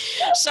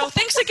 So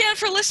thanks again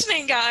for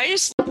listening,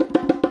 guys.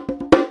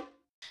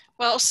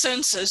 Well,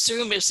 since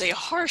Zoom is a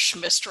harsh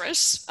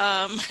mistress,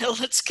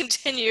 let's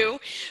continue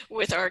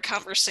with our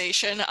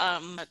conversation.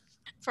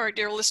 For our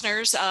dear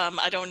listeners,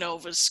 I don't know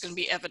if it's going to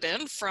be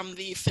evident from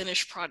the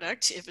finished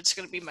product, if it's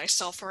going to be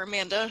myself or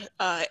Amanda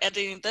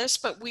editing this,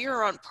 but we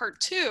are on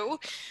part 2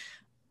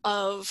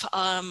 of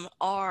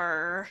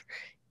our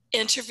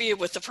interview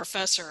with the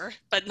professor,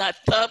 but not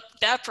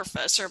that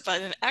professor,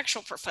 but an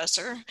actual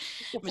professor,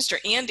 Mr.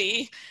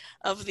 Andy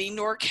of the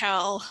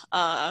NorCal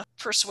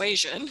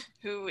Persuasion,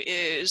 who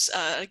is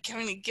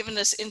giving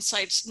us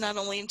insights not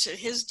only into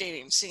his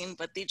dating scene,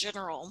 but the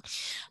general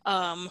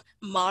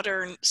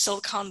modern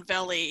Silicon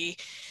Valley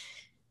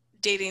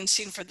dating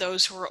scene for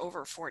those who are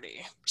over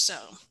 40. So,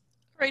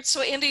 right.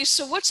 So Andy,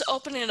 so what's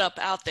opening up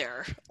out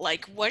there?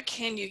 What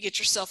can you get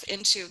yourself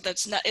into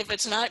that's not, if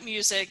it's not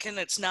music and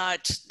it's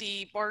not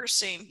the bar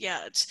scene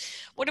yet?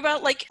 What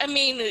about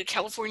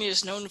California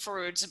is known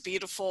for its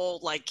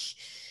beautiful,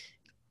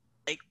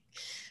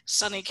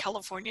 sunny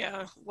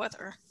California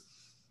weather.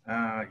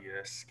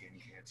 Yes, skin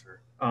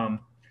cancer.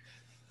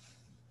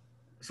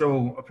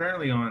 So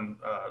apparently on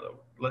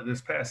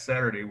this past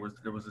Saturday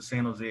there was the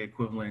San Jose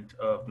equivalent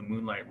of the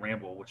Moonlight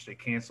Ramble, which they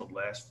canceled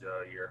last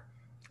year.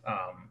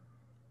 Um,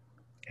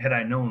 had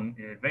I known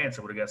in advance,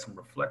 I would have got some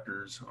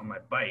reflectors on my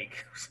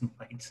bike, some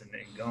lights, and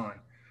then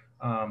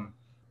gone.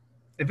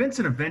 Events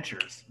and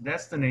Adventures.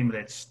 That's the name of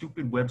that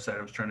stupid website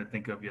I was trying to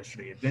think of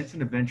yesterday.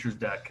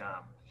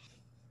 Eventsandadventures.com.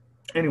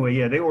 Anyway,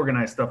 yeah, they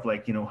organize stuff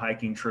like,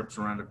 hiking trips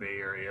around the Bay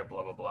Area,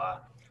 blah, blah, blah.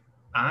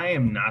 I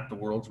am not the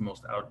world's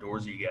most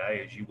outdoorsy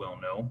guy, as you well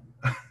know,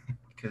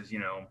 because,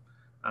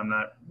 I'm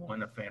not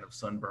a fan of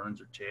sunburns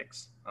or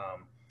ticks.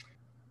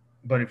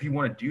 But if you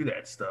want to do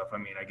that stuff, I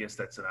mean, I guess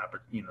that's an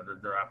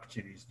there are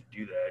opportunities to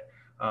do that.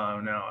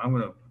 Now, I'm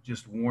going to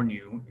just warn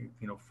you,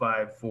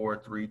 5, 4,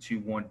 3, 2,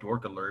 1,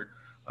 dork alert.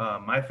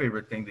 My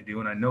favorite thing to do,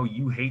 and I know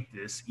you hate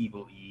this,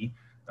 Evil E,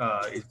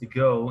 is to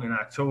go in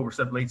October,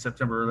 late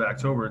September, early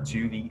October,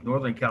 to the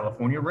Northern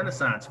California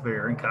Renaissance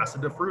Fair in Casa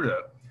de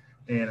Fruta.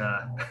 And,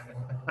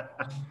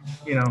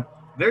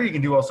 there you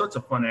can do all sorts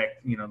of fun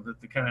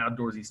the kind of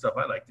outdoorsy stuff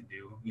I like to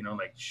do,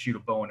 like shoot a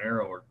bow and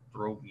arrow or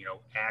throw,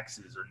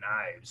 axes or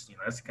knives.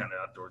 That's the kind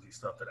of outdoorsy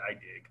stuff that I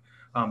dig.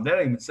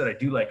 That even said, I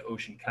do like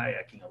ocean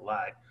kayaking a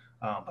lot,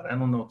 but I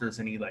don't know if there's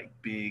any like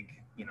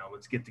big,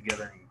 let's get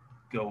together and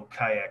go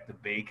kayak the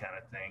bay kind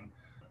of thing.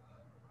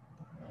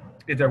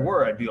 If there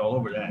were, I'd be all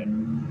over that.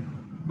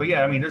 But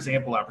yeah, I mean, there's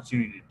ample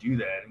opportunity to do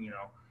that,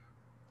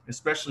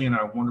 especially in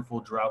our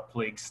wonderful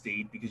drought-plagued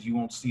state, because you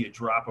won't see a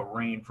drop of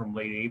rain from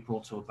late April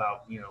to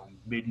about,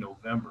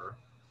 mid-November.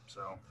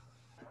 So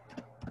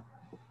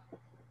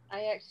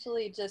I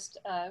actually just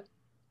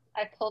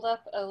I pulled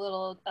up a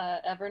little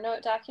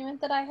Evernote document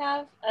that I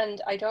have,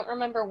 and I don't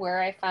remember where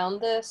I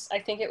found this. I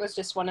think it was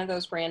just one of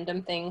those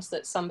random things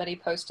that somebody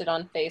posted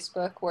on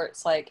Facebook where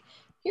it's like,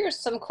 here's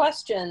some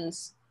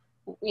questions,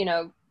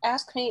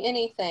 ask me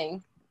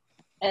anything.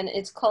 And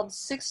it's called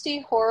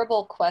 60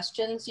 Horrible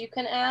Questions You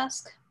Can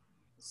Ask.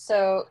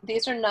 So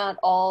these are not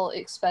all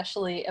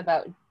especially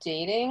about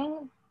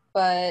dating,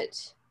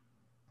 but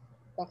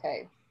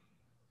okay.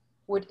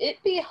 Would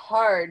it be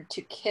hard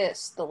to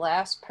kiss the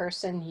last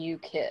person you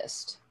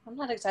kissed? I'm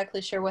not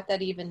exactly sure what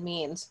that even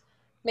means.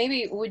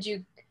 Maybe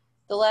the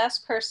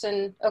last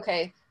person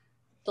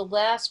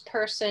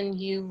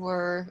you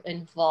were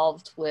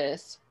involved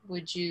with,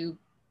 would you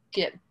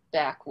get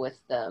back with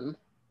them?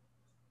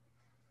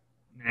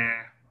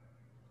 Nah.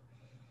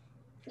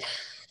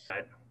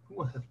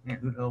 Who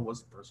the hell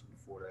was the person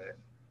before that?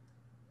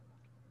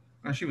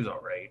 No, she was all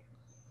right.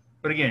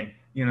 But again,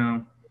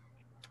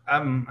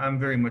 I'm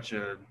very much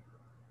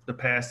the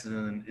past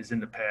is in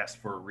the past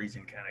for a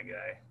reason kind of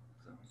guy.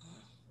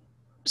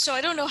 So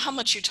I don't know how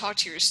much you talk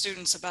to your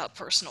students about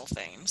personal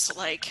things.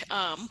 Like,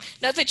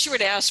 not that you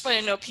would ask, but I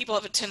know people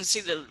have a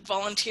tendency to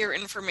volunteer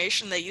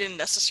information that you didn't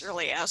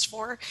necessarily ask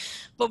for.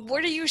 But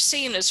what are you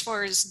seeing as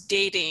far as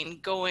dating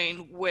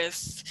going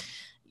with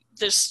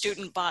the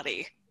student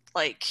body?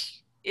 Like,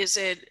 is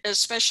it,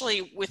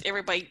 especially with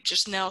everybody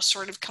just now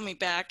sort of coming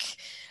back,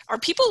 are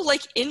people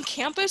like in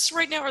campus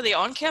right now? Are they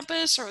on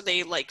campus? Or are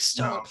they like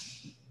still, No,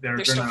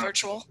 they're still not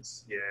virtual?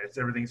 Yeah,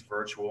 everything's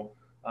virtual.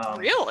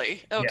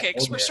 Really? Okay,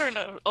 because we're starting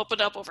to open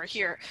up over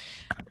here.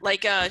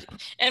 Like,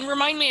 and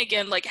remind me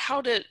again, like, how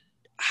do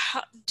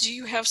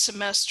you have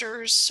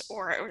semesters,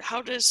 or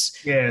how does?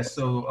 Yeah,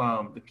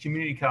 so the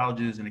community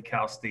colleges and the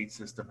Cal State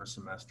system are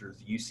semesters.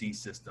 The UC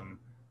system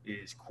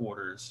is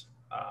quarters.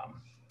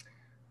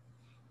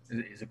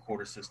 Is a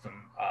quarter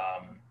system.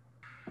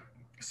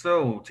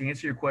 So to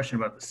answer your question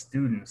about the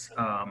students,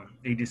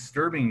 a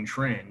disturbing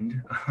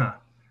trend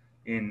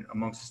in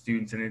amongst the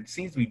students, and it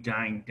seems to be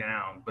dying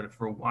down, but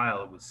for a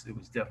while it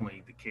was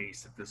definitely the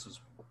case that this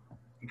was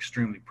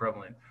extremely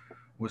prevalent,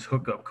 was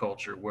hookup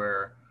culture,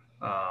 where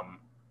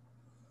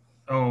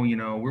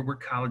we're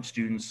college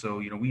students, so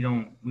we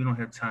don't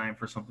have time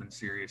for something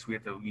serious. We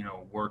have to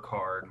work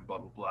hard and blah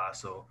blah blah.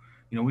 So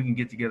we can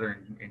get together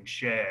and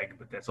shag,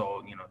 but that's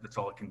all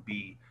it can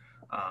be.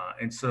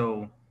 And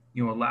so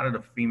a lot of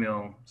the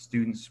female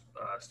student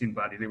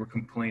body, they were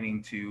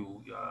complaining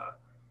to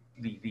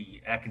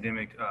the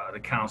academic, the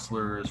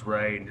counselors,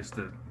 right, and just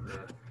the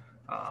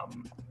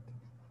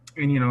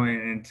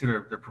and to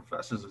their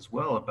professors as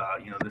well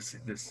about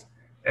this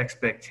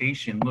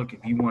expectation. Look,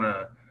 if you want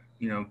to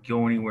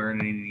go anywhere in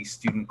any of these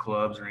student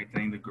clubs or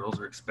anything, the girls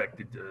are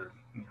expected to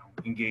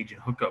engage in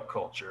hookup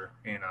culture,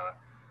 and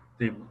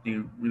they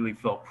really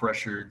felt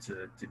pressured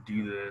to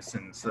do this.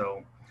 And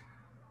so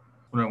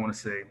what do I want to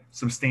say,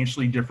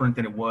 substantially different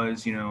than it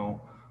was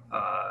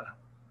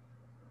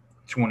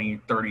 20,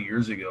 30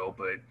 years ago,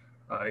 but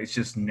it's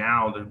just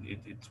now that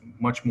it's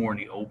much more in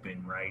the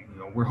open, right?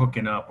 We're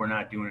hooking up, we're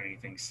not doing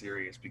anything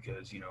serious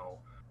because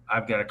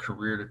I've got a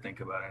career to think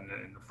about, and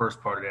the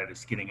first part of that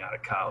is getting out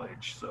of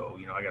college. So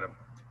I got a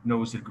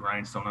nose to the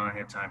grindstone. I don't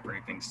have time for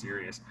anything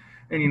serious,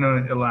 and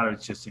a lot of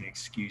it's just an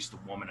excuse to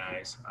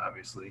womanize,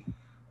 obviously.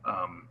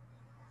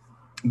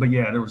 But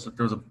yeah, there was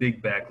a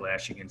big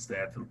backlash against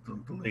that. The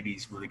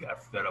ladies really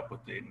got fed up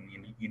with it,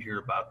 and you'd hear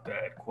about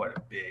that quite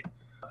a bit.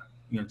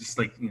 Just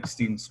like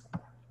students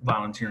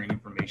volunteering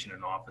information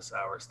in office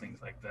hours, things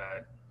like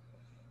that.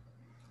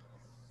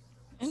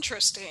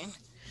 Interesting.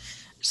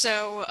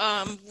 So,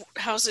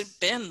 how's it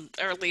been,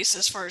 or at least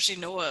as far as you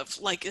know of,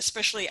 like,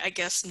 especially, I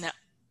guess, now,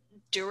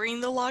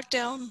 during the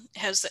lockdown,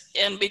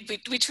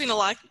 between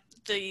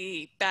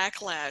the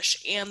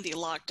backlash and the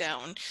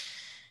lockdown,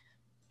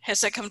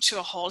 has that come to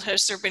a halt?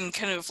 Has there been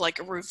kind of like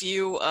a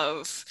review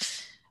of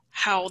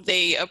how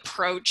they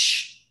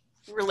approach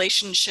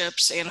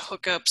relationships and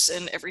hookups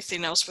and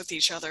everything else with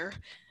each other?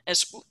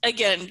 As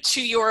again,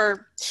 to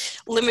your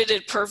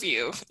limited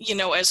purview,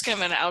 as kind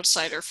of an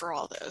outsider for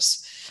all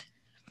this.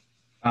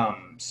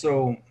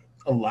 So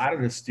a lot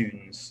of the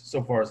students,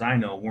 so far as I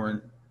know,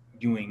 weren't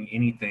doing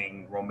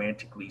anything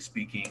romantically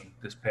speaking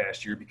this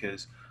past year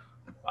because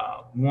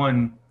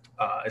one,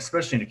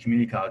 especially in the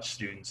community college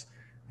students,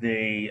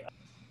 they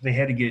they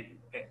had to get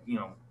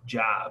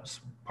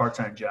jobs,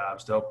 part-time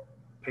jobs to help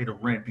pay the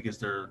rent because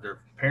their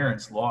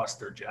parents lost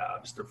their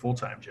jobs, their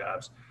full-time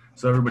jobs,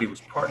 so everybody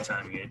was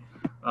part-timing it.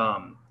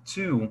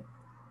 Two,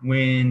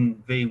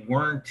 when they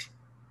weren't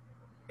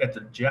at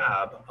the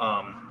job,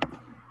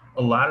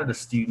 a lot of the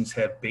students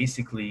have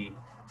basically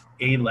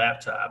a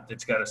laptop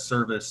that's got to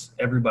service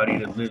everybody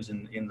that lives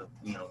in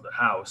the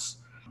house.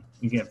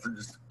 Again, for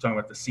just talking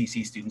about the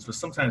CC students, but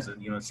sometimes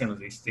San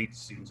Jose State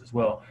students as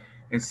well.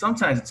 And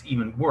sometimes it's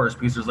even worse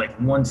because there's like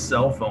one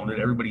cell phone that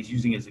everybody's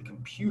using as a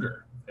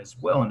computer as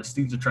well, and the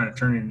students are trying to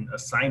turn in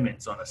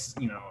assignments on a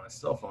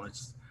cell phone.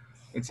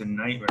 It's a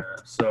nightmare.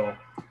 So,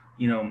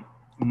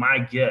 my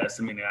guess,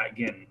 I mean,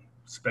 again,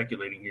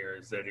 speculating here,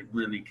 is that it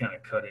really kind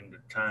of cut into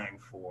time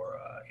for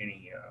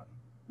any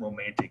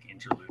romantic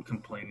interlude,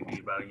 complaining to me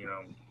about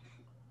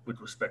with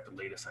respect to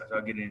latest signs.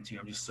 I'll get into.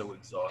 I'm just so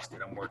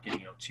exhausted. I'm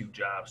working two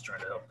jobs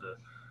trying to help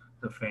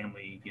the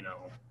family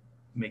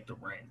make the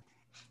rent.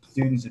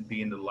 Students would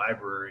be in the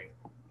library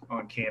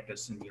on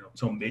campus and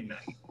till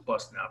midnight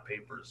busting out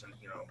papers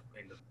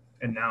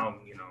and now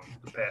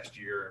the past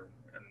year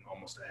and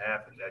almost a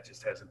half, and that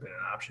just hasn't been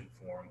an option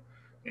for them.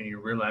 And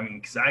you realize, I mean,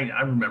 because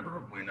I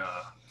remember when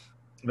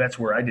that's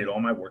where I did all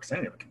my work. So I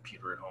didn't have a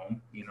computer at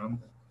home. You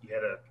had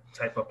to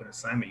type up an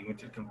assignment. You went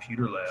to the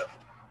computer lab.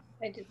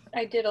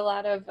 I did a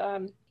lot of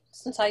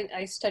since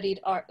I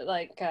studied art,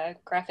 like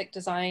graphic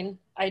design.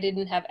 I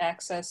didn't have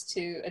access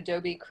to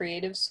Adobe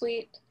Creative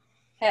Suite.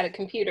 I had a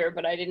computer,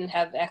 but I didn't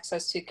have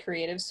access to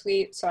Creative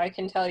Suite. So I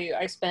can tell you,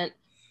 I spent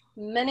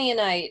many a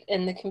night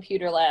in the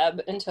computer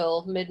lab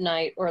until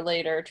midnight or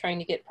later trying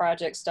to get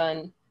projects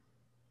done,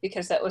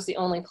 because that was the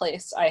only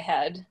place I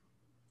had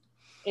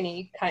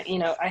any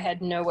kind. I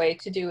had no way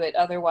to do it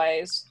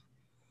otherwise.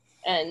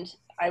 And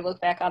I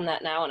look back on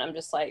that now and I'm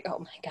just like, oh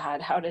my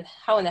God, how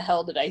in the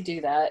hell did I do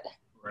that?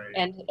 Right.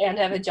 And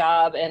have a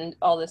job and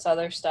all this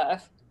other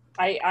stuff.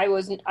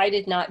 I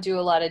did not do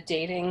a lot of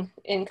dating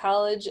in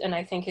college, and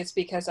I think it's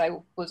because I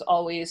was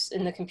always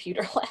in the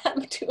computer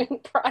lab doing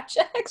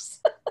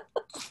projects.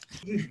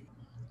 Do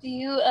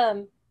you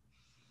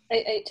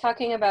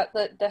talking about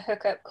the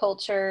hookup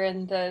culture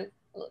and I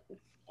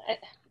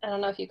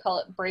don't know if you call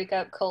it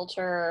breakup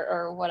culture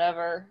or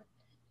whatever.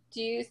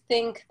 Do you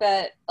think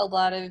that a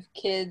lot of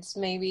kids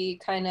maybe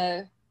kind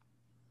of,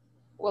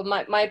 well,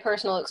 my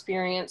personal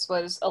experience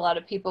was a lot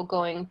of people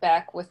going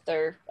back with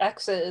their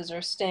exes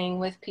or staying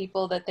with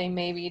people that they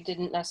maybe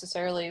didn't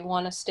necessarily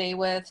want to stay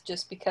with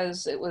just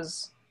because it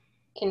was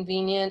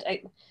convenient.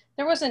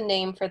 There was a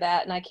name for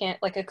that, and I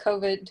can't, like a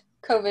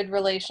COVID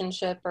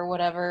relationship or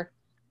whatever.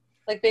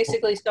 Like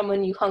basically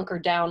someone you hunker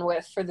down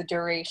with for the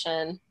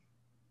duration.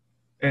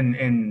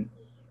 And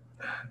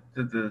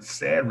the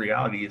sad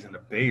reality is in the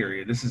Bay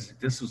Area,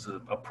 this was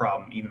a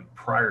problem even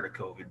prior to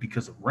COVID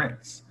because of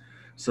rents.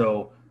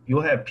 So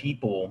you'll have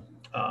people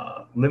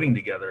living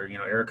together.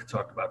 Erica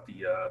talked about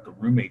the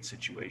roommate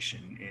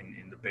situation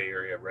in the Bay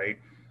Area, right?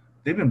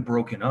 They've been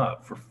broken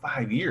up for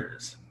 5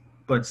 years,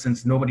 but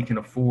since nobody can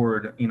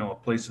afford a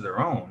place of their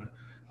own,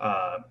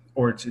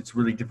 or it's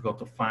really difficult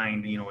to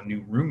find a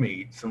new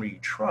roommate, somebody you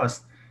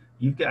trust.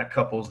 You've got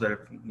couples that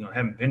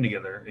haven't been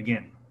together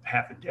again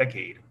half a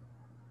decade,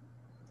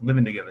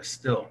 living together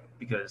still,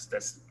 because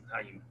that's how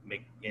you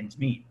make ends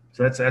meet.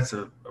 So that's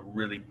a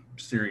really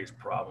serious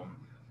problem.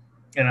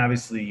 And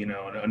obviously,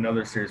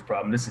 another serious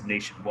problem, this is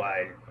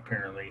nationwide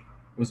apparently,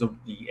 was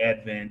the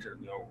advent, or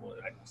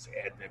I don't say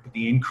advent, but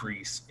the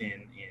increase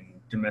in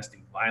domestic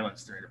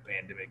violence during the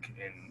pandemic.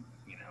 And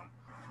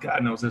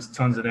God knows there's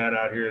tons of that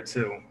out here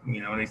too,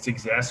 and it's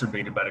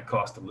exacerbated by the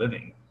cost of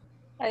living.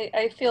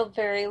 I feel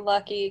very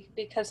lucky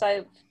because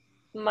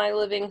my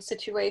living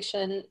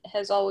situation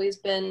has always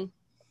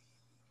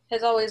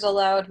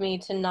allowed me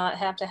to not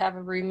have to have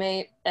a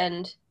roommate.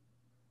 And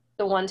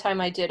the one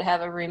time I did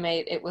have a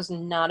roommate, it was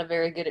not a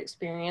very good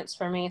experience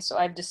for me. So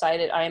I've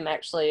decided I am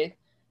actually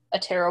a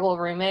terrible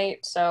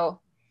roommate. So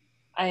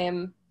I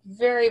am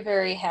very,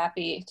 very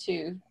happy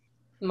to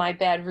my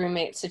bad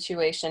roommate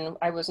situation.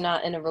 I was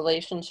not in a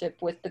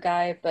relationship with the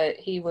guy, but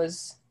he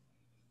was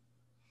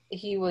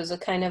a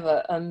kind of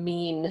a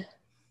mean,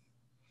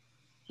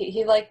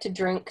 he liked to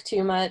drink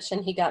too much,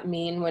 and he got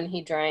mean when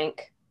he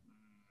drank,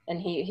 and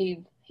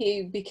he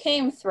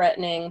became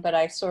threatening, but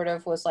I sort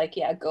of was like,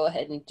 yeah, go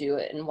ahead and do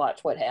it and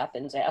watch what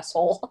happens,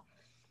 asshole.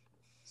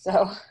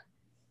 So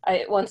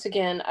once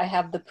again, I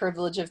have the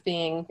privilege of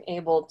being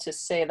able to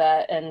say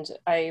that, and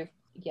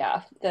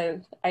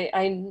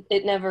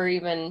it never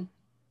even,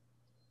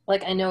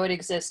 like, I know it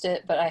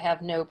existed, but I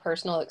have no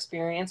personal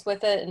experience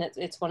with it, and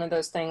it's one of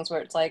those things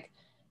where it's like,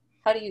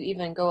 how do you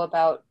even go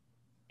about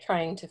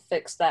trying to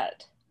fix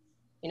that?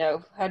 You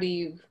know, how do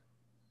you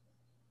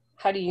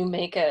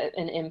make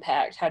an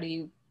impact? How do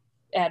you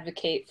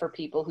advocate for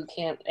people who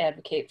can't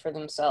advocate for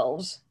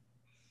themselves?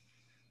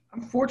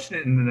 I'm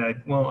fortunate in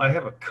that, well, I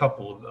have a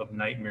couple of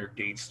nightmare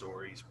date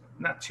stories.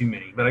 Not too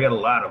many, but I got a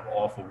lot of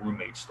awful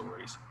roommate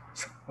stories.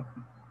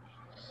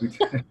 we,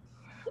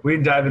 we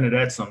can dive into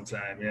that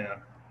sometime, yeah.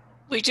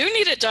 We do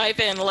need to dive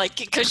in, like,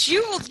 because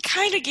you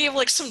kind of gave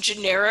like some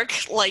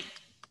generic, like,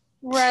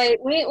 right,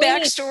 we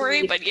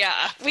backstory, but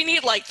yeah, we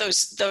need like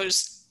those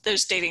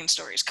dating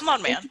stories. Come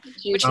on, man.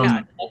 What you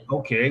got?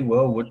 Okay,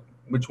 well,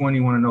 which one do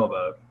you want to know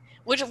about?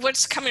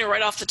 What's coming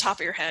right off the top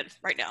of your head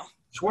right now?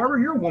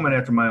 Schwarber, you're a woman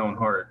after my own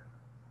heart.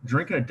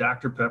 Drinking a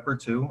Dr. Pepper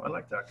too. I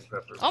like Dr.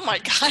 Pepper. Oh my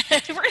God,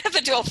 we're gonna have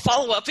to do a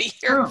follow-up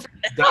here. Oh,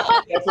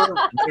 Dr.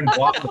 Pepper and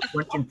Bob the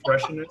French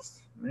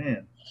Impressionist,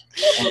 man.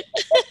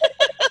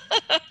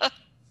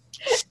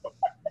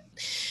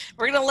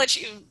 We're gonna let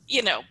you,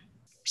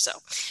 So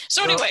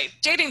anyway,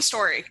 dating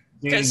story.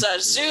 Because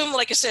Zoom,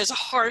 like I said, is a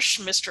harsh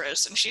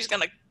mistress, and she's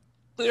gonna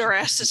boot our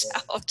asses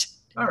out.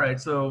 All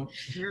right, so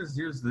here's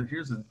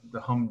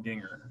the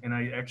humdinger, and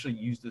I actually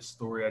use this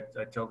story.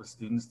 I tell the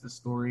students this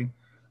story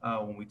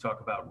when we talk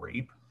about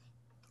rape.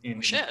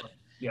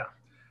 Yeah.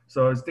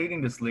 So I was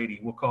dating this lady.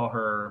 We'll call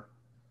her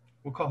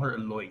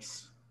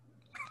Eloise,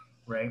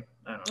 right?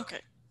 I don't know.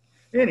 Okay.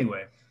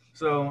 Anyway,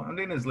 so I'm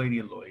dating this lady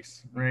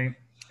Eloise, right?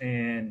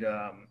 And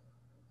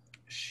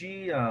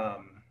she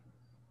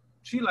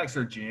likes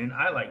her gin.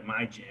 I like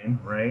my gin,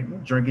 right?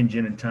 I'm drinking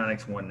gin and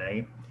tonics one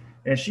night,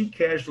 and she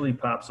casually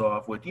pops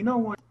off with, you know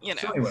what?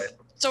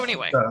 So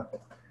anyway.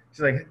 She's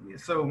like,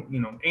 so,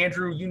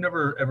 Andrew, you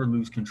never ever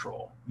lose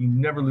control. You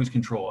never lose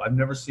control. I've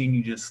never seen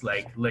you just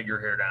like let your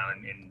hair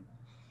down and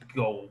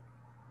go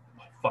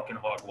fucking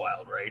hog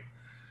wild, right?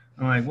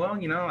 I'm like, well,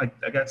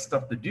 I got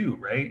stuff to do,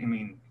 right? I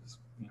mean,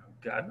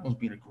 God knows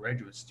being a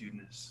graduate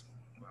student is,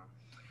 well,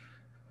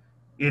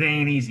 it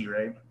ain't easy,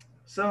 right?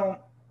 So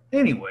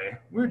anyway,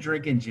 we're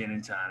drinking gin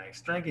and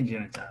tonics,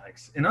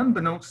 and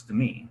unbeknownst to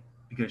me,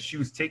 because she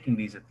was taking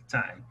these at the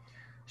time,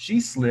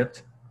 she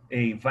slipped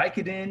a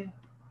Vicodin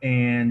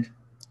and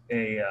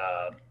a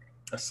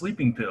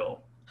sleeping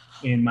pill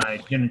in my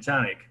gin and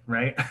tonic,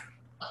 right?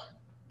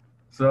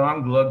 So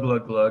I'm glug,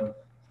 glug, glug.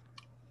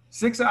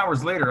 6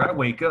 hours later, I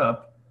wake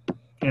up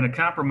in a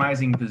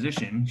compromising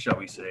position, shall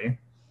we say.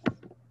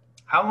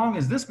 How long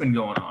has this been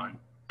going on?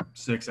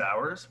 6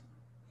 hours?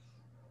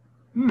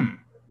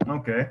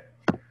 Okay.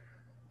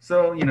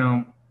 So, you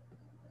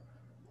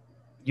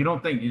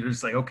don't think, you're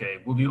just like, okay,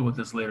 we'll deal with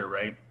this later,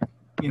 right?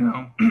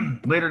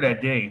 Later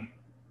that day,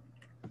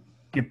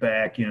 get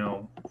back,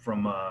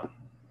 from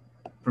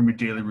your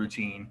daily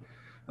routine.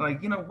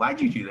 I'm like,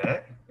 why'd you do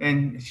that?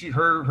 And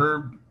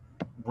her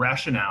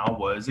rationale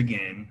was,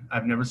 again,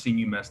 I've never seen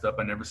you messed up.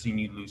 I've never seen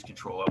you lose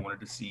control. I wanted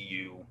to see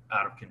you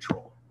out of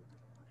control.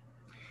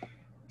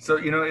 So,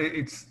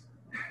 it's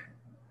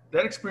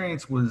that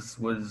experience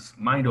was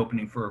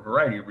mind-opening for a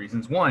variety of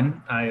reasons.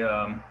 One,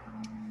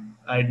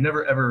 I'd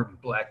never ever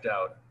blacked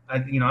out.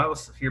 I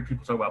always hear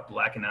people talk about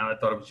blacking out. I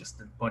thought it was just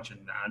a bunch of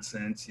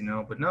nonsense,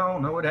 but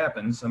no, it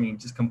happens. I mean,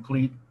 just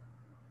complete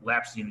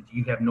lapse.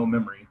 You have no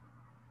memory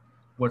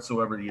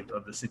whatsoever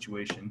of the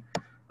situation.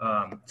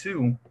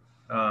 Two,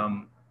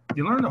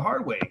 you learn the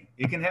hard way.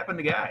 It can happen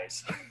to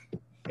guys,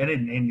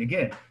 and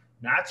again,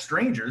 not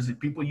strangers,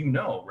 people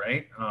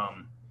right?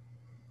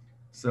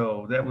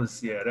 So that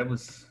was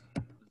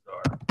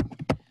bizarre.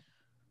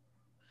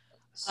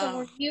 So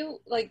were you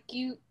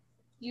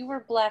you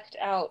were blacked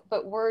out,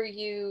 but were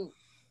you?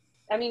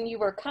 I mean, you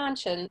were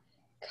conscious,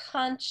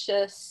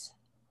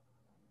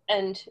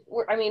 and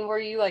were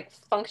you like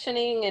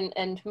functioning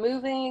and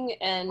moving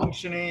and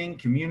functioning,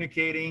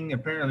 communicating,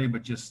 apparently,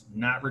 but just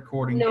not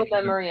recording. No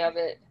memory of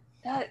it.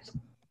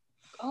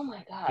 Oh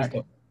my God! Just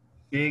a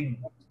big,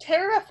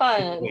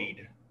 terrifying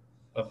weight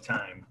of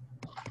time.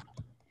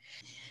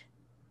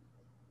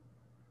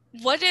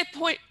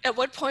 At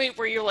what point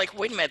were you like,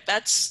 wait a minute,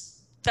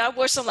 that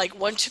wasn't like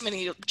one too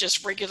many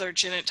just regular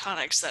gin and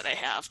tonics that I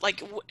have?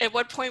 Like, at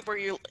what point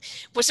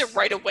was it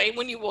right away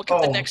when you woke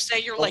up the next day?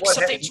 You're like,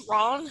 something's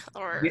wrong?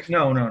 Or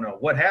no.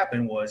 What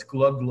happened was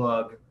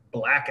glug,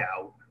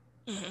 blackout,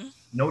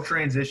 no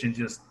transition,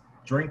 just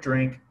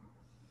drink,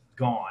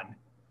 gone,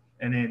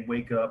 and then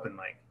wake up and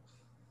like,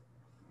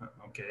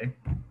 okay,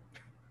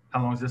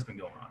 how long has this been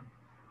going on?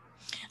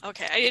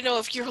 Okay, I didn't know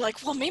if you were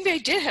like, well, maybe I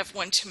did have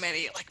one too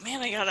many. Like,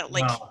 man, I gotta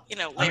lay off.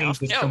 No, there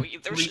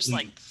was just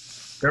like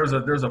there was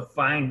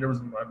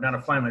not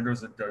a fine line. There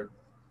was a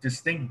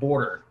distinct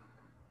border.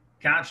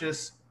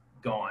 Conscious,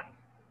 gone.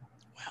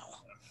 Wow.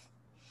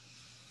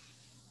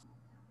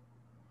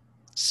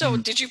 So,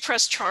 did you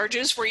press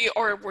charges? Were you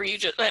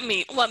just?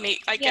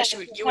 I guess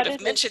you would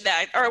have mentioned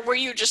that, or were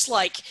you just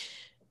like,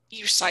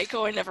 you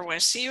psycho, I never want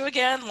to see you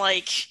again?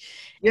 Like,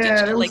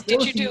 Yeah, there was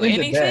did you some do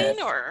into that.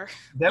 anything, or,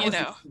 That you was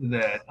know?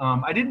 that.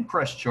 I didn't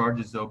press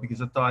charges though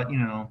because I thought,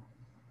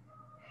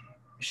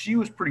 she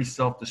was pretty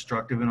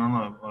self-destructive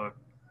and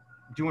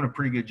doing a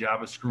pretty good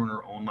job of screwing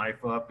her own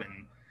life up.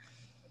 And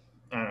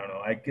I don't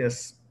know. I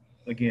guess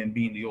again,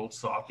 being the old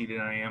softy that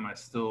I am, I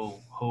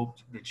still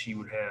hoped that she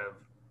would have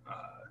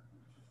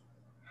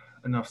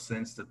enough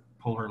sense to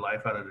pull her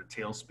life out of the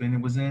tailspin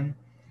it was in.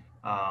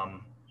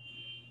 Um,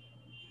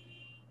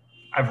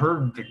 I've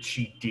heard that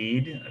she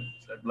did.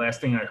 Last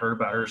thing I heard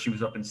about her, she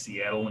was up in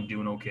Seattle and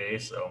doing okay.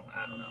 So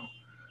I don't know.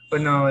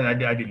 But no, I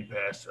didn't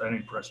pass. I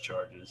didn't press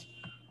charges.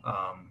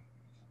 Um,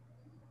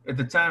 at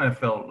the time, I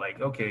felt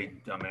like, okay,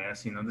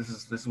 dumbass,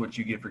 this is what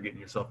you get for getting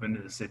yourself into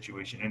this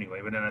situation anyway.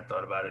 But then I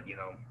thought about it.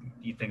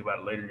 You think about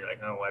it later, and you're like,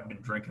 oh, I've been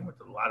drinking with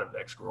a lot of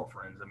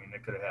ex-girlfriends. I mean,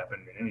 that could have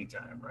happened at any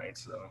time, right?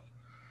 So,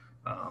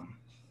 um,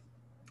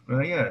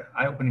 well, yeah,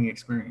 eye-opening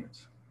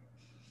experience.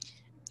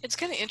 It's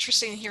kind of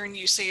interesting hearing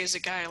you say as a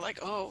guy, like,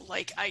 oh,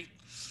 like, I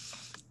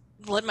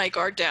let my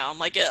guard down,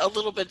 like a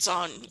little bit's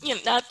on,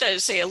 not that I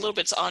say a little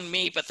bit's on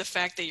me, but the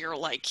fact that you're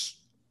like,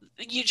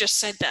 you just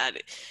said that,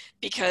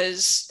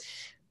 because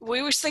we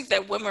always think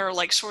that women are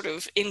like sort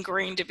of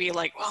ingrained to be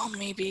like, well,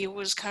 maybe it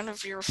was kind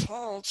of your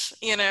fault,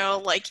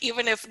 like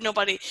even if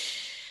nobody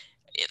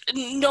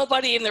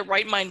in their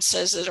right mind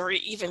says it or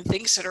even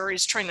thinks it or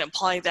is trying to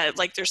imply that,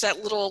 like there's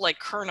that little like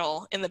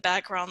kernel in the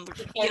background,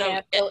 Our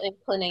natural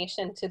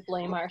inclination to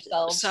blame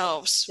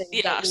ourselves.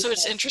 Yeah, so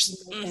it's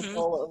interesting.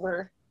 Control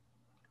over.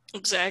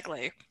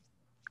 Exactly.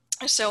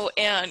 So,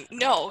 and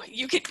no,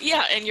 you could,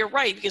 yeah, and you're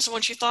right, because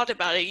once you thought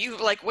about it, you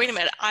like, wait a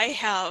minute, I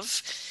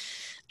have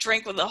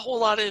drank with a whole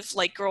lot of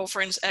like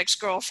girlfriends,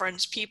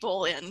 ex-girlfriends,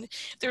 people, and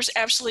there's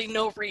absolutely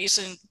no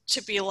reason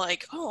to be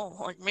like, oh,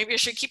 like maybe I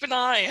should keep an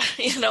eye,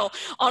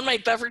 on my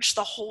beverage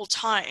the whole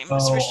time, Oh,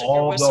 especially if you're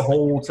all with the someone.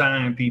 whole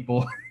time,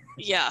 people.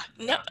 Yeah,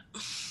 no.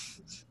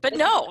 But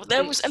no,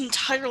 that was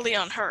entirely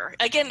on her.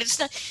 Again, it's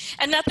not,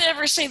 and not to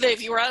ever say that if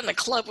you were out in a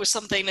club with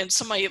something and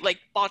somebody like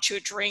bought you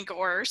a drink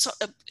or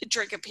a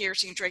drink, a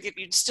piercing drink,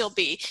 you'd still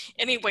be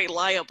anyway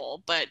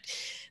liable. But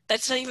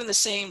that's not even the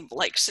same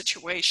like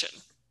situation,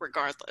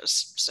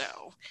 regardless. So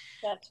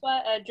that's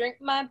why I drink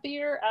my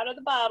beer out of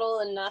the bottle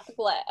and not the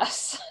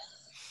glass.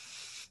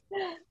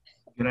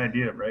 Good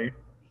idea, right?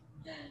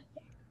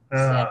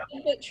 Sad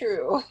but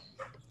true.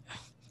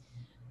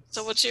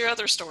 So what's your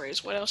other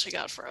stories? What else you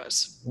got for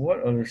us?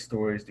 What other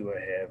stories do I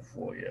have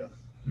for you?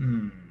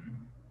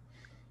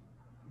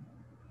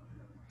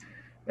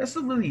 That's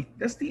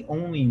the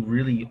only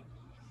really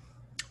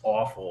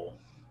awful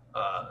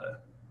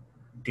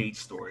date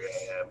story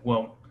I have.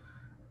 Well,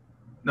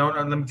 no,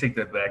 let me take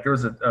that back. There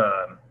was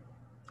a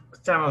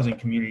time I was in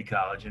community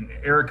college, and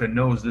Erica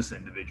knows this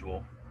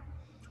individual.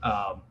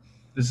 Um,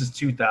 this is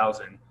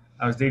 2000.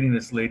 I was dating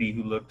this lady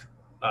who looked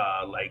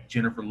like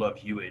Jennifer Love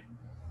Hewitt.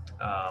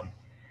 Um,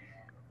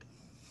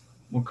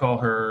 we'll call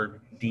her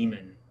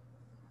Demon.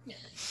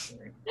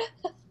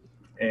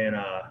 And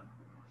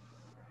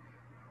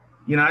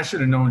I should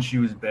have known she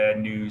was bad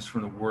news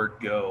from the word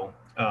go.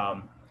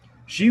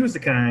 She was the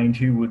kind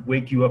who would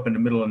wake you up in the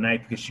middle of the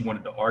night because she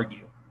wanted to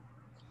argue.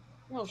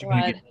 Oh, She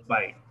wanted to God. get in a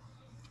fight.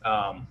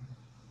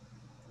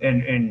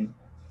 And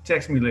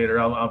text me later.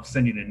 I'll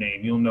send you the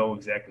name. You'll know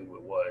exactly who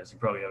it was. You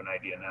probably have an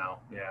idea now.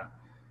 Yeah.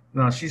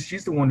 No,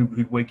 she's the one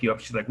who'd wake you up.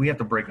 She's like, we have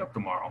to break up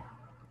tomorrow.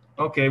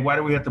 Okay, why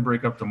do we have to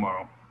break up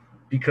tomorrow?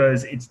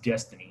 Because it's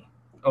destiny.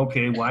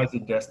 Okay, why is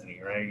it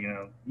destiny,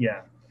 right?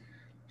 Yeah.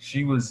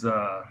 She was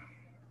a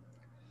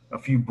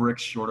few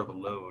bricks short of a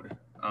load.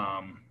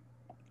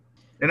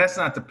 And that's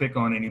not to pick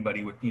on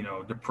anybody with,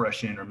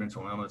 depression or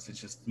mental illness. It's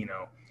just,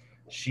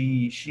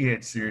 she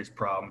had serious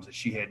problems that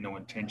she had no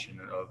intention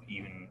of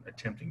even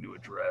attempting to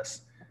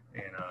address.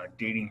 And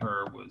dating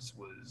her was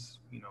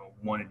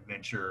one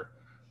adventure.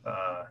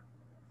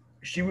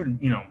 She would,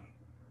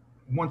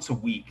 once a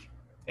week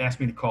ask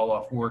me to call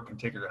off work and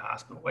take her to the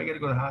hospital. Well, I got to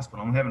go to the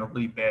hospital. I'm having a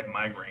really bad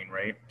migraine,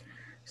 right?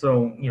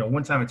 So,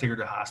 one time I take her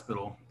to the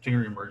hospital, take her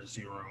to the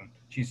emergency room.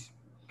 She's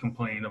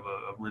complaining of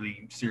a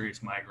really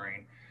serious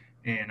migraine.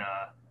 And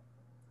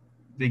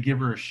they give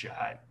her a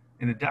shot.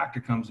 And the doctor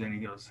comes in and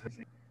he goes,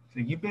 so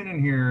you've been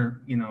in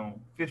here,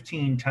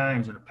 15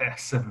 times in the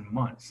past 7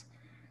 months.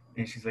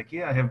 And she's like,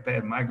 yeah, I have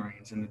bad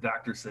migraines. And the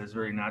doctor says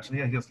very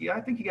nonchalantly, he goes, yeah,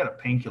 I think you got a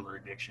painkiller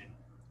addiction.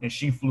 And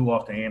she flew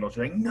off the handle. She's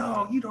like,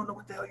 no, you don't know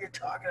what the hell you're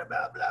talking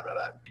about, blah,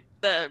 blah,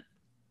 blah.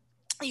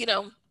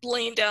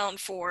 Laying down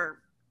for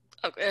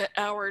an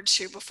hour or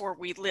two before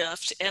we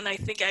left. And I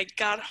think I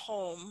got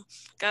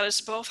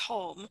us both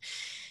home.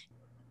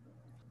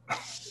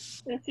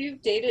 Since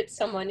you've dated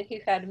someone who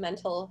had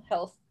mental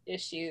health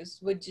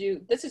issues,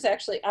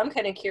 I'm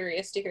kind of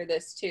curious to hear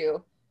this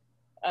too.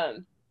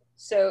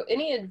 So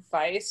any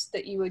advice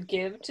that you would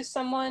give to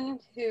someone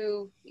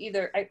who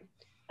I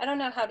don't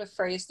know how to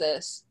phrase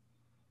this.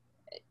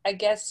 I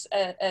guess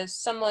as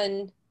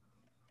someone,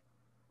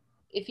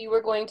 if you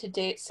were going to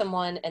date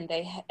someone and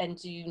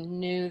you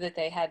knew that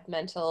they had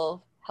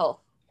mental health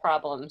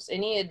problems,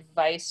 any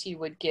advice you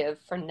would give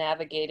for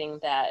navigating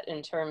that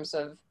in terms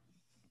of,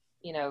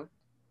 you know,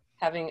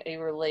 having a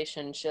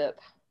relationship?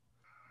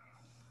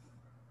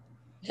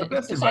 The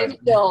best advice.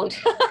 Besides,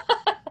 don't.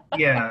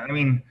 Yeah, I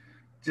mean,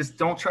 just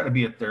don't try to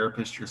be a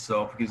therapist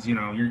yourself, because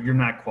you're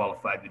not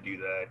qualified to do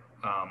that.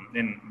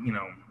 And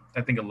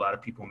I think a lot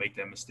of people make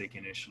that mistake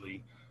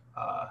initially.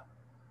 Uh,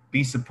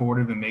 be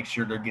supportive and make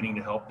sure they're getting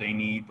the help they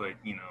need, but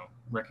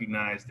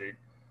recognize that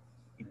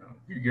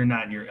you're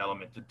not in your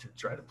element to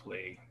try to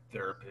play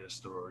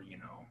therapist or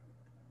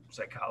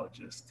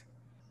psychologist.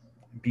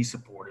 Be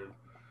supportive.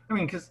 I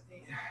mean, because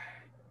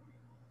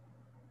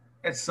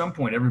at some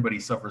point everybody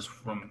suffers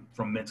from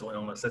mental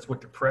illness. That's what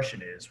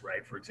depression is,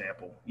 right? For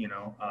example,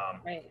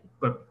 Right.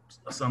 but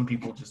some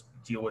people just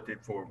deal with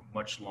it for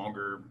much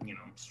longer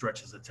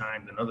stretches of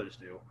time than others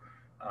do.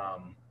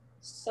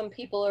 Some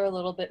people are a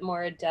little bit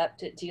more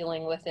adept at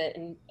dealing with it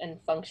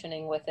and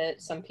functioning with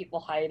it. Some people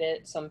hide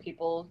it. Some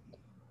people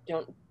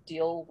don't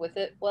deal with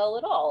it well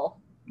at all.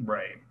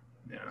 Right.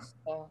 Yeah.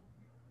 So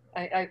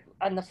I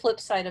on the flip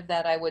side of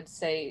that, I would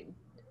say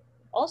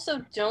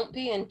also don't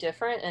be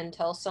indifferent and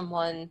tell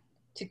someone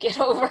to get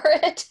over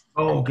it.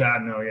 Oh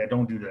God, no. Yeah,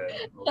 don't do that.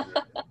 Don't do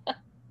that.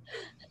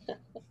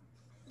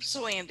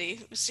 So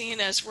Andy, seeing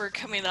as we're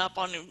coming up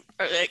on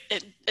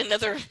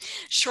another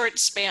short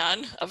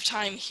span of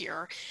time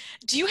here,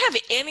 do you have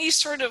any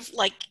sort of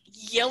like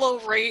yellow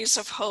rays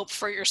of hope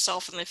for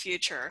yourself in the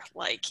future?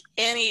 Like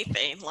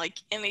anything, like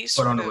any But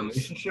sort on the of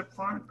relationship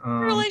front,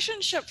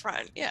 relationship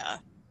front? Yeah.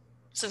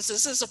 Since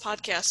this is a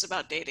podcast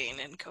about dating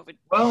and COVID,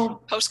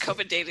 well,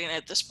 post-COVID dating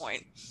at this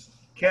point.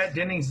 Kat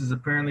Dennings is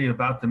apparently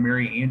about to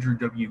marry Andrew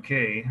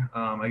WK.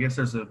 I guess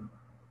there's a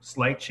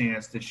slight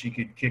chance that she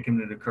could kick him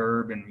to the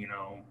curb, and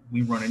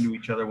we run into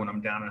each other when I'm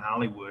down in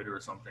Hollywood or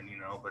something.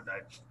 But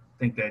I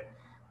think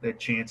that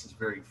chance is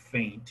very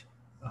faint.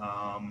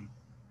 I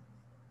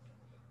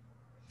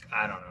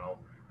don't know.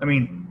 I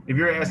mean, if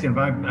you're asking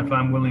if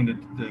I'm willing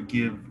to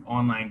give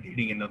online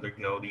dating another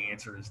go, the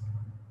answer is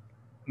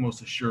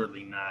most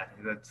assuredly not.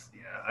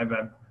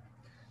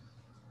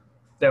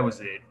 That was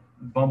it.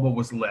 Bumble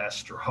was the last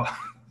straw.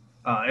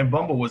 And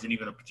Bumble wasn't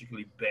even a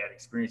particularly bad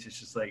experience. It's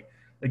just like,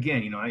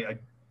 again,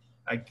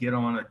 I get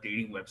on a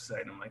dating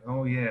website and I'm like,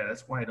 oh yeah,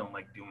 that's why I don't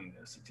like doing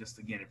this. It just,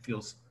 again, it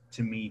feels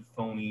to me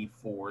phony,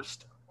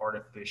 forced,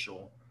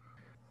 artificial.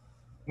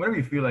 Whenever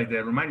you feel like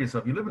that, remind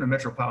yourself you live in a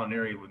metropolitan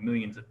area with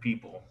millions of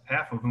people,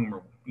 half of whom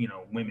are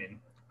women.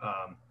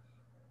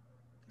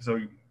 So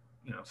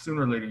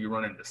sooner or later you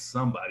run into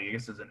somebody. I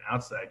guess there's an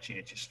outside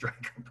chance you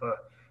strike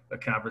up a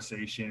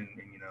conversation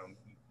and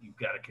you've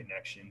got a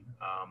connection.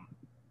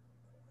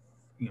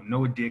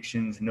 No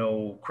addictions,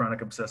 no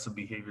chronic obsessive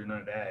behavior, none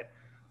of that.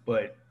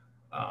 But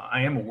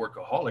I am a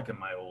workaholic in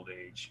my old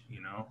age,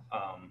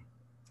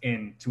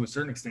 and to a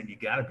certain extent, you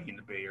got to be in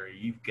the Bay Area.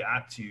 You've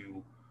got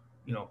to,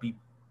 be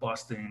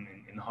busting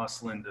and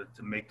hustling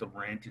to make the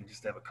rent and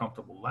just have a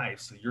comfortable life.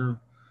 So you're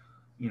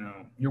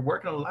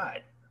working a lot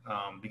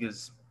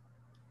because,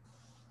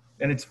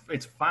 and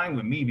it's fine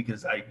with me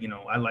because I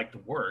like to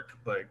work,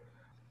 but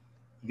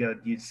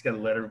you just got to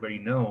let everybody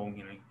know,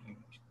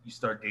 you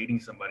start dating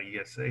somebody, you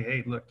got to say,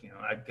 hey, look,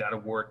 I've got to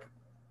work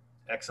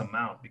X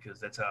amount because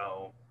that's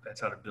how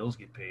the bills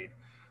get paid.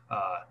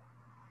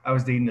 I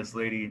was dating this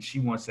lady and she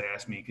wants to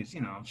ask me because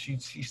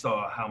she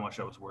saw how much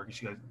I was working.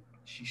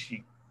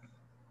 She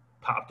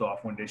popped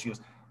off one day. She goes,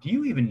 do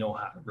you even know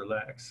how to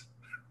relax?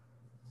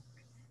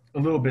 A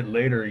little bit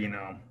later,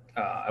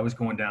 I was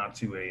going down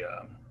to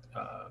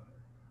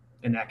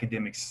an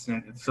academic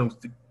senate. So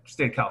the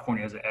state of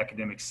California has an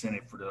academic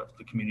senate for the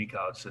community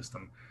college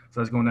system. So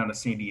I was going down to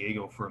San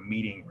Diego for a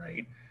meeting,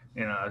 right?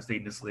 And I was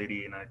dating this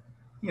lady and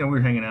we were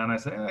hanging out and I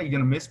said, oh, you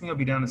going to miss me? I'll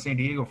be down in San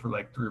Diego for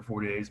like 3 or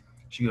 4 days.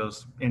 She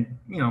goes, and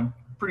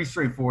pretty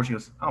straightforward. She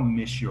goes, I'll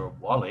miss your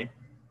wallet.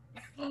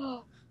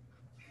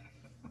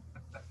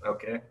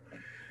 Okay.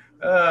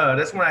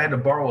 That's when I had to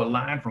borrow a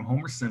line from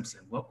Homer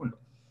Simpson. Welcome to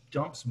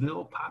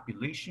Dumpsville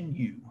Population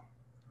U,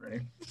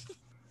 right?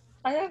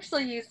 I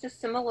actually used a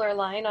similar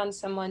line on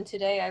someone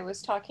today. I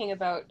was talking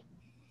about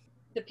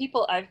the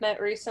people I've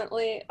met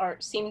recently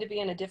seem to be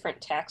in a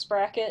different tax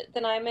bracket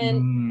than I'm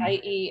in,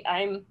 i.e.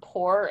 I'm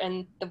poor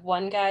and the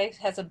one guy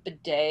has a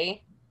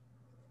bidet.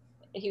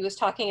 He was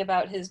talking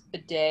about his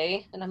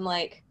bidet and I'm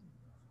like,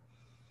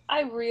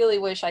 I really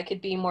wish I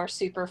could be more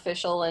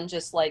superficial and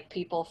just like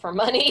people for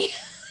money.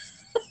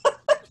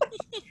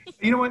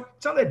 You know what?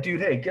 Tell that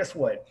dude, hey, guess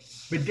what?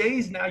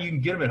 Bidets now you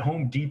can get them at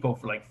Home Depot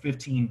for like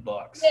 $15.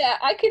 Yeah,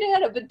 I could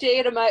have had a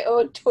bidet to my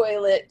own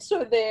toilet,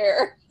 so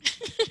there.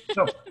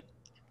 No.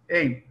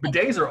 Hey,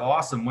 bidets are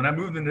awesome. When I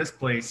moved in this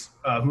place,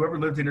 whoever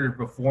lived in here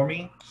before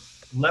me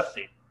left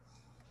it.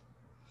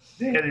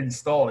 They had it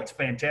installed. It's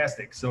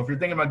fantastic. So if you're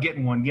thinking about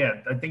getting one,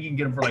 yeah, I think you can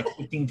get them for like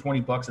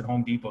 $15-20 at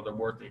Home Depot. They're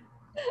worth it.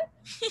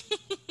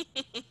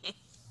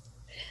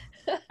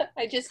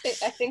 I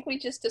think we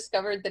just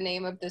discovered the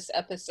name of this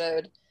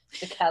episode,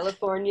 the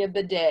California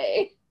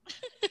Bidet.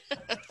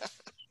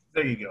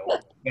 There you go.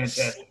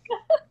 Fantastic.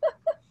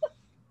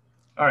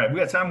 All right, we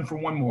got time for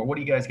one more. What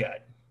do you guys got?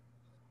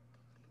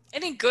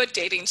 Any good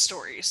dating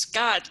stories?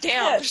 God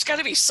damn, Yeah. there's got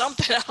to be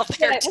something out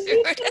there, Yeah, we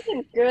dude. need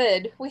something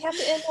good. We have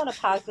to end on a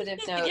positive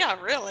note. Yeah,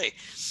 really.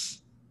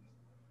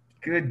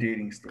 Good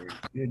dating stories.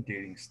 Good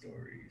dating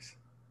stories.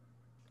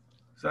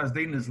 So I was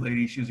dating this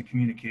lady. She was a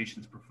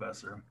communications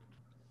professor,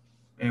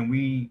 and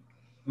we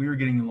were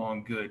getting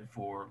along good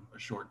for a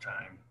short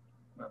time,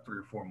 about 3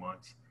 or 4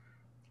 months.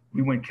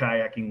 We went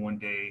kayaking one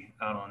day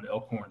out on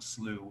Elkhorn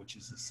Slough, which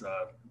is this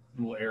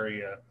little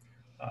area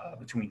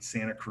between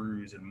Santa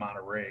Cruz and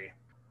Monterey.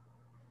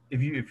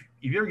 If you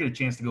ever get a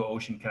chance to go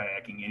ocean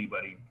kayaking,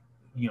 anybody,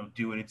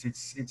 do it.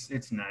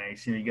 It's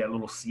nice. You got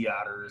little sea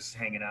otters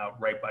hanging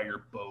out right by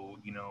your boat.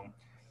 You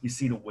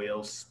see the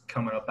whales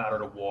coming up out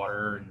of the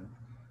water,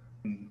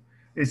 and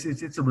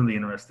it's a really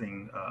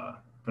interesting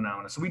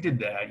phenomenon. So we did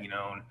that,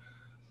 and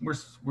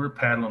we're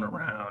paddling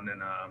around,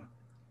 and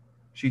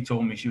she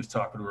told me she was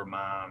talking to her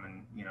mom,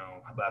 and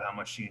about how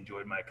much she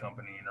enjoyed my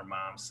company, and her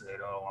mom said,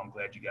 "Oh, I'm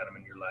glad you got him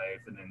in your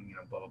life," and then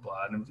blah blah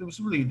blah, and it was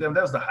really that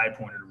was the high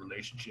point of the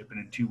relationship. And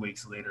then 2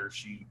 weeks later,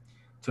 she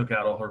took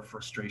out all her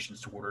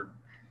frustrations toward her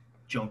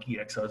junky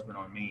ex-husband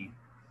on me.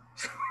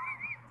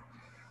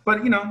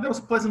 But that was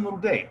a pleasant little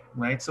day,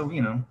 right? So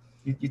you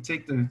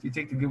take the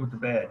good with the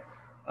bad.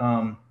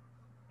 Um,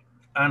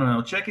 I don't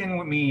know. Check in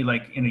with me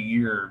like in a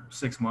year,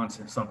 6 months,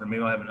 or something.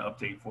 Maybe I'll have an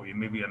update for you.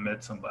 Maybe I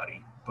met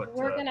somebody. But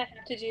We're gonna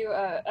have to do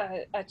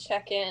a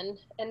check-in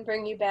and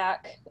bring you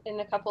back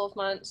in a couple of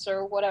months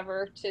or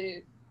whatever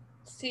to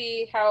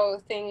see how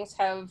things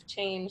have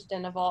changed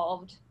and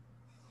evolved.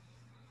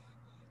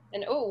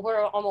 And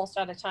we're almost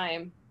out of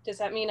time. Does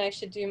that mean I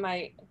should do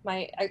my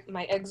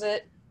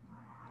exit?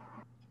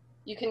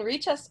 You can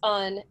reach us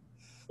on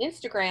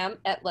Instagram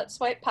at Let's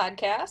Swipe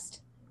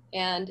Podcast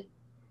and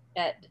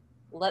at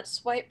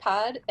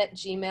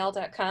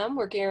letswipepod@gmail.com.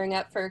 We're gearing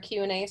up for a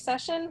Q&A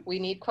session. We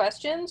need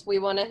questions. We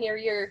want to hear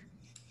you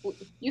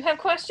have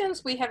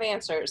questions, we have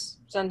answers.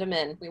 Send them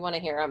in. We want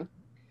to hear them.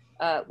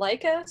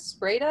 Like us,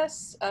 rate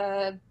us,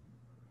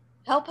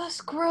 help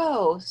us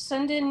grow.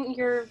 Send in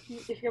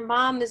if your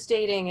mom is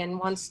dating and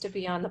wants to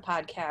be on the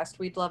podcast,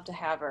 we'd love to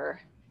have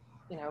her.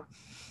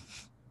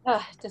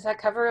 Does that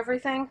cover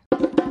everything?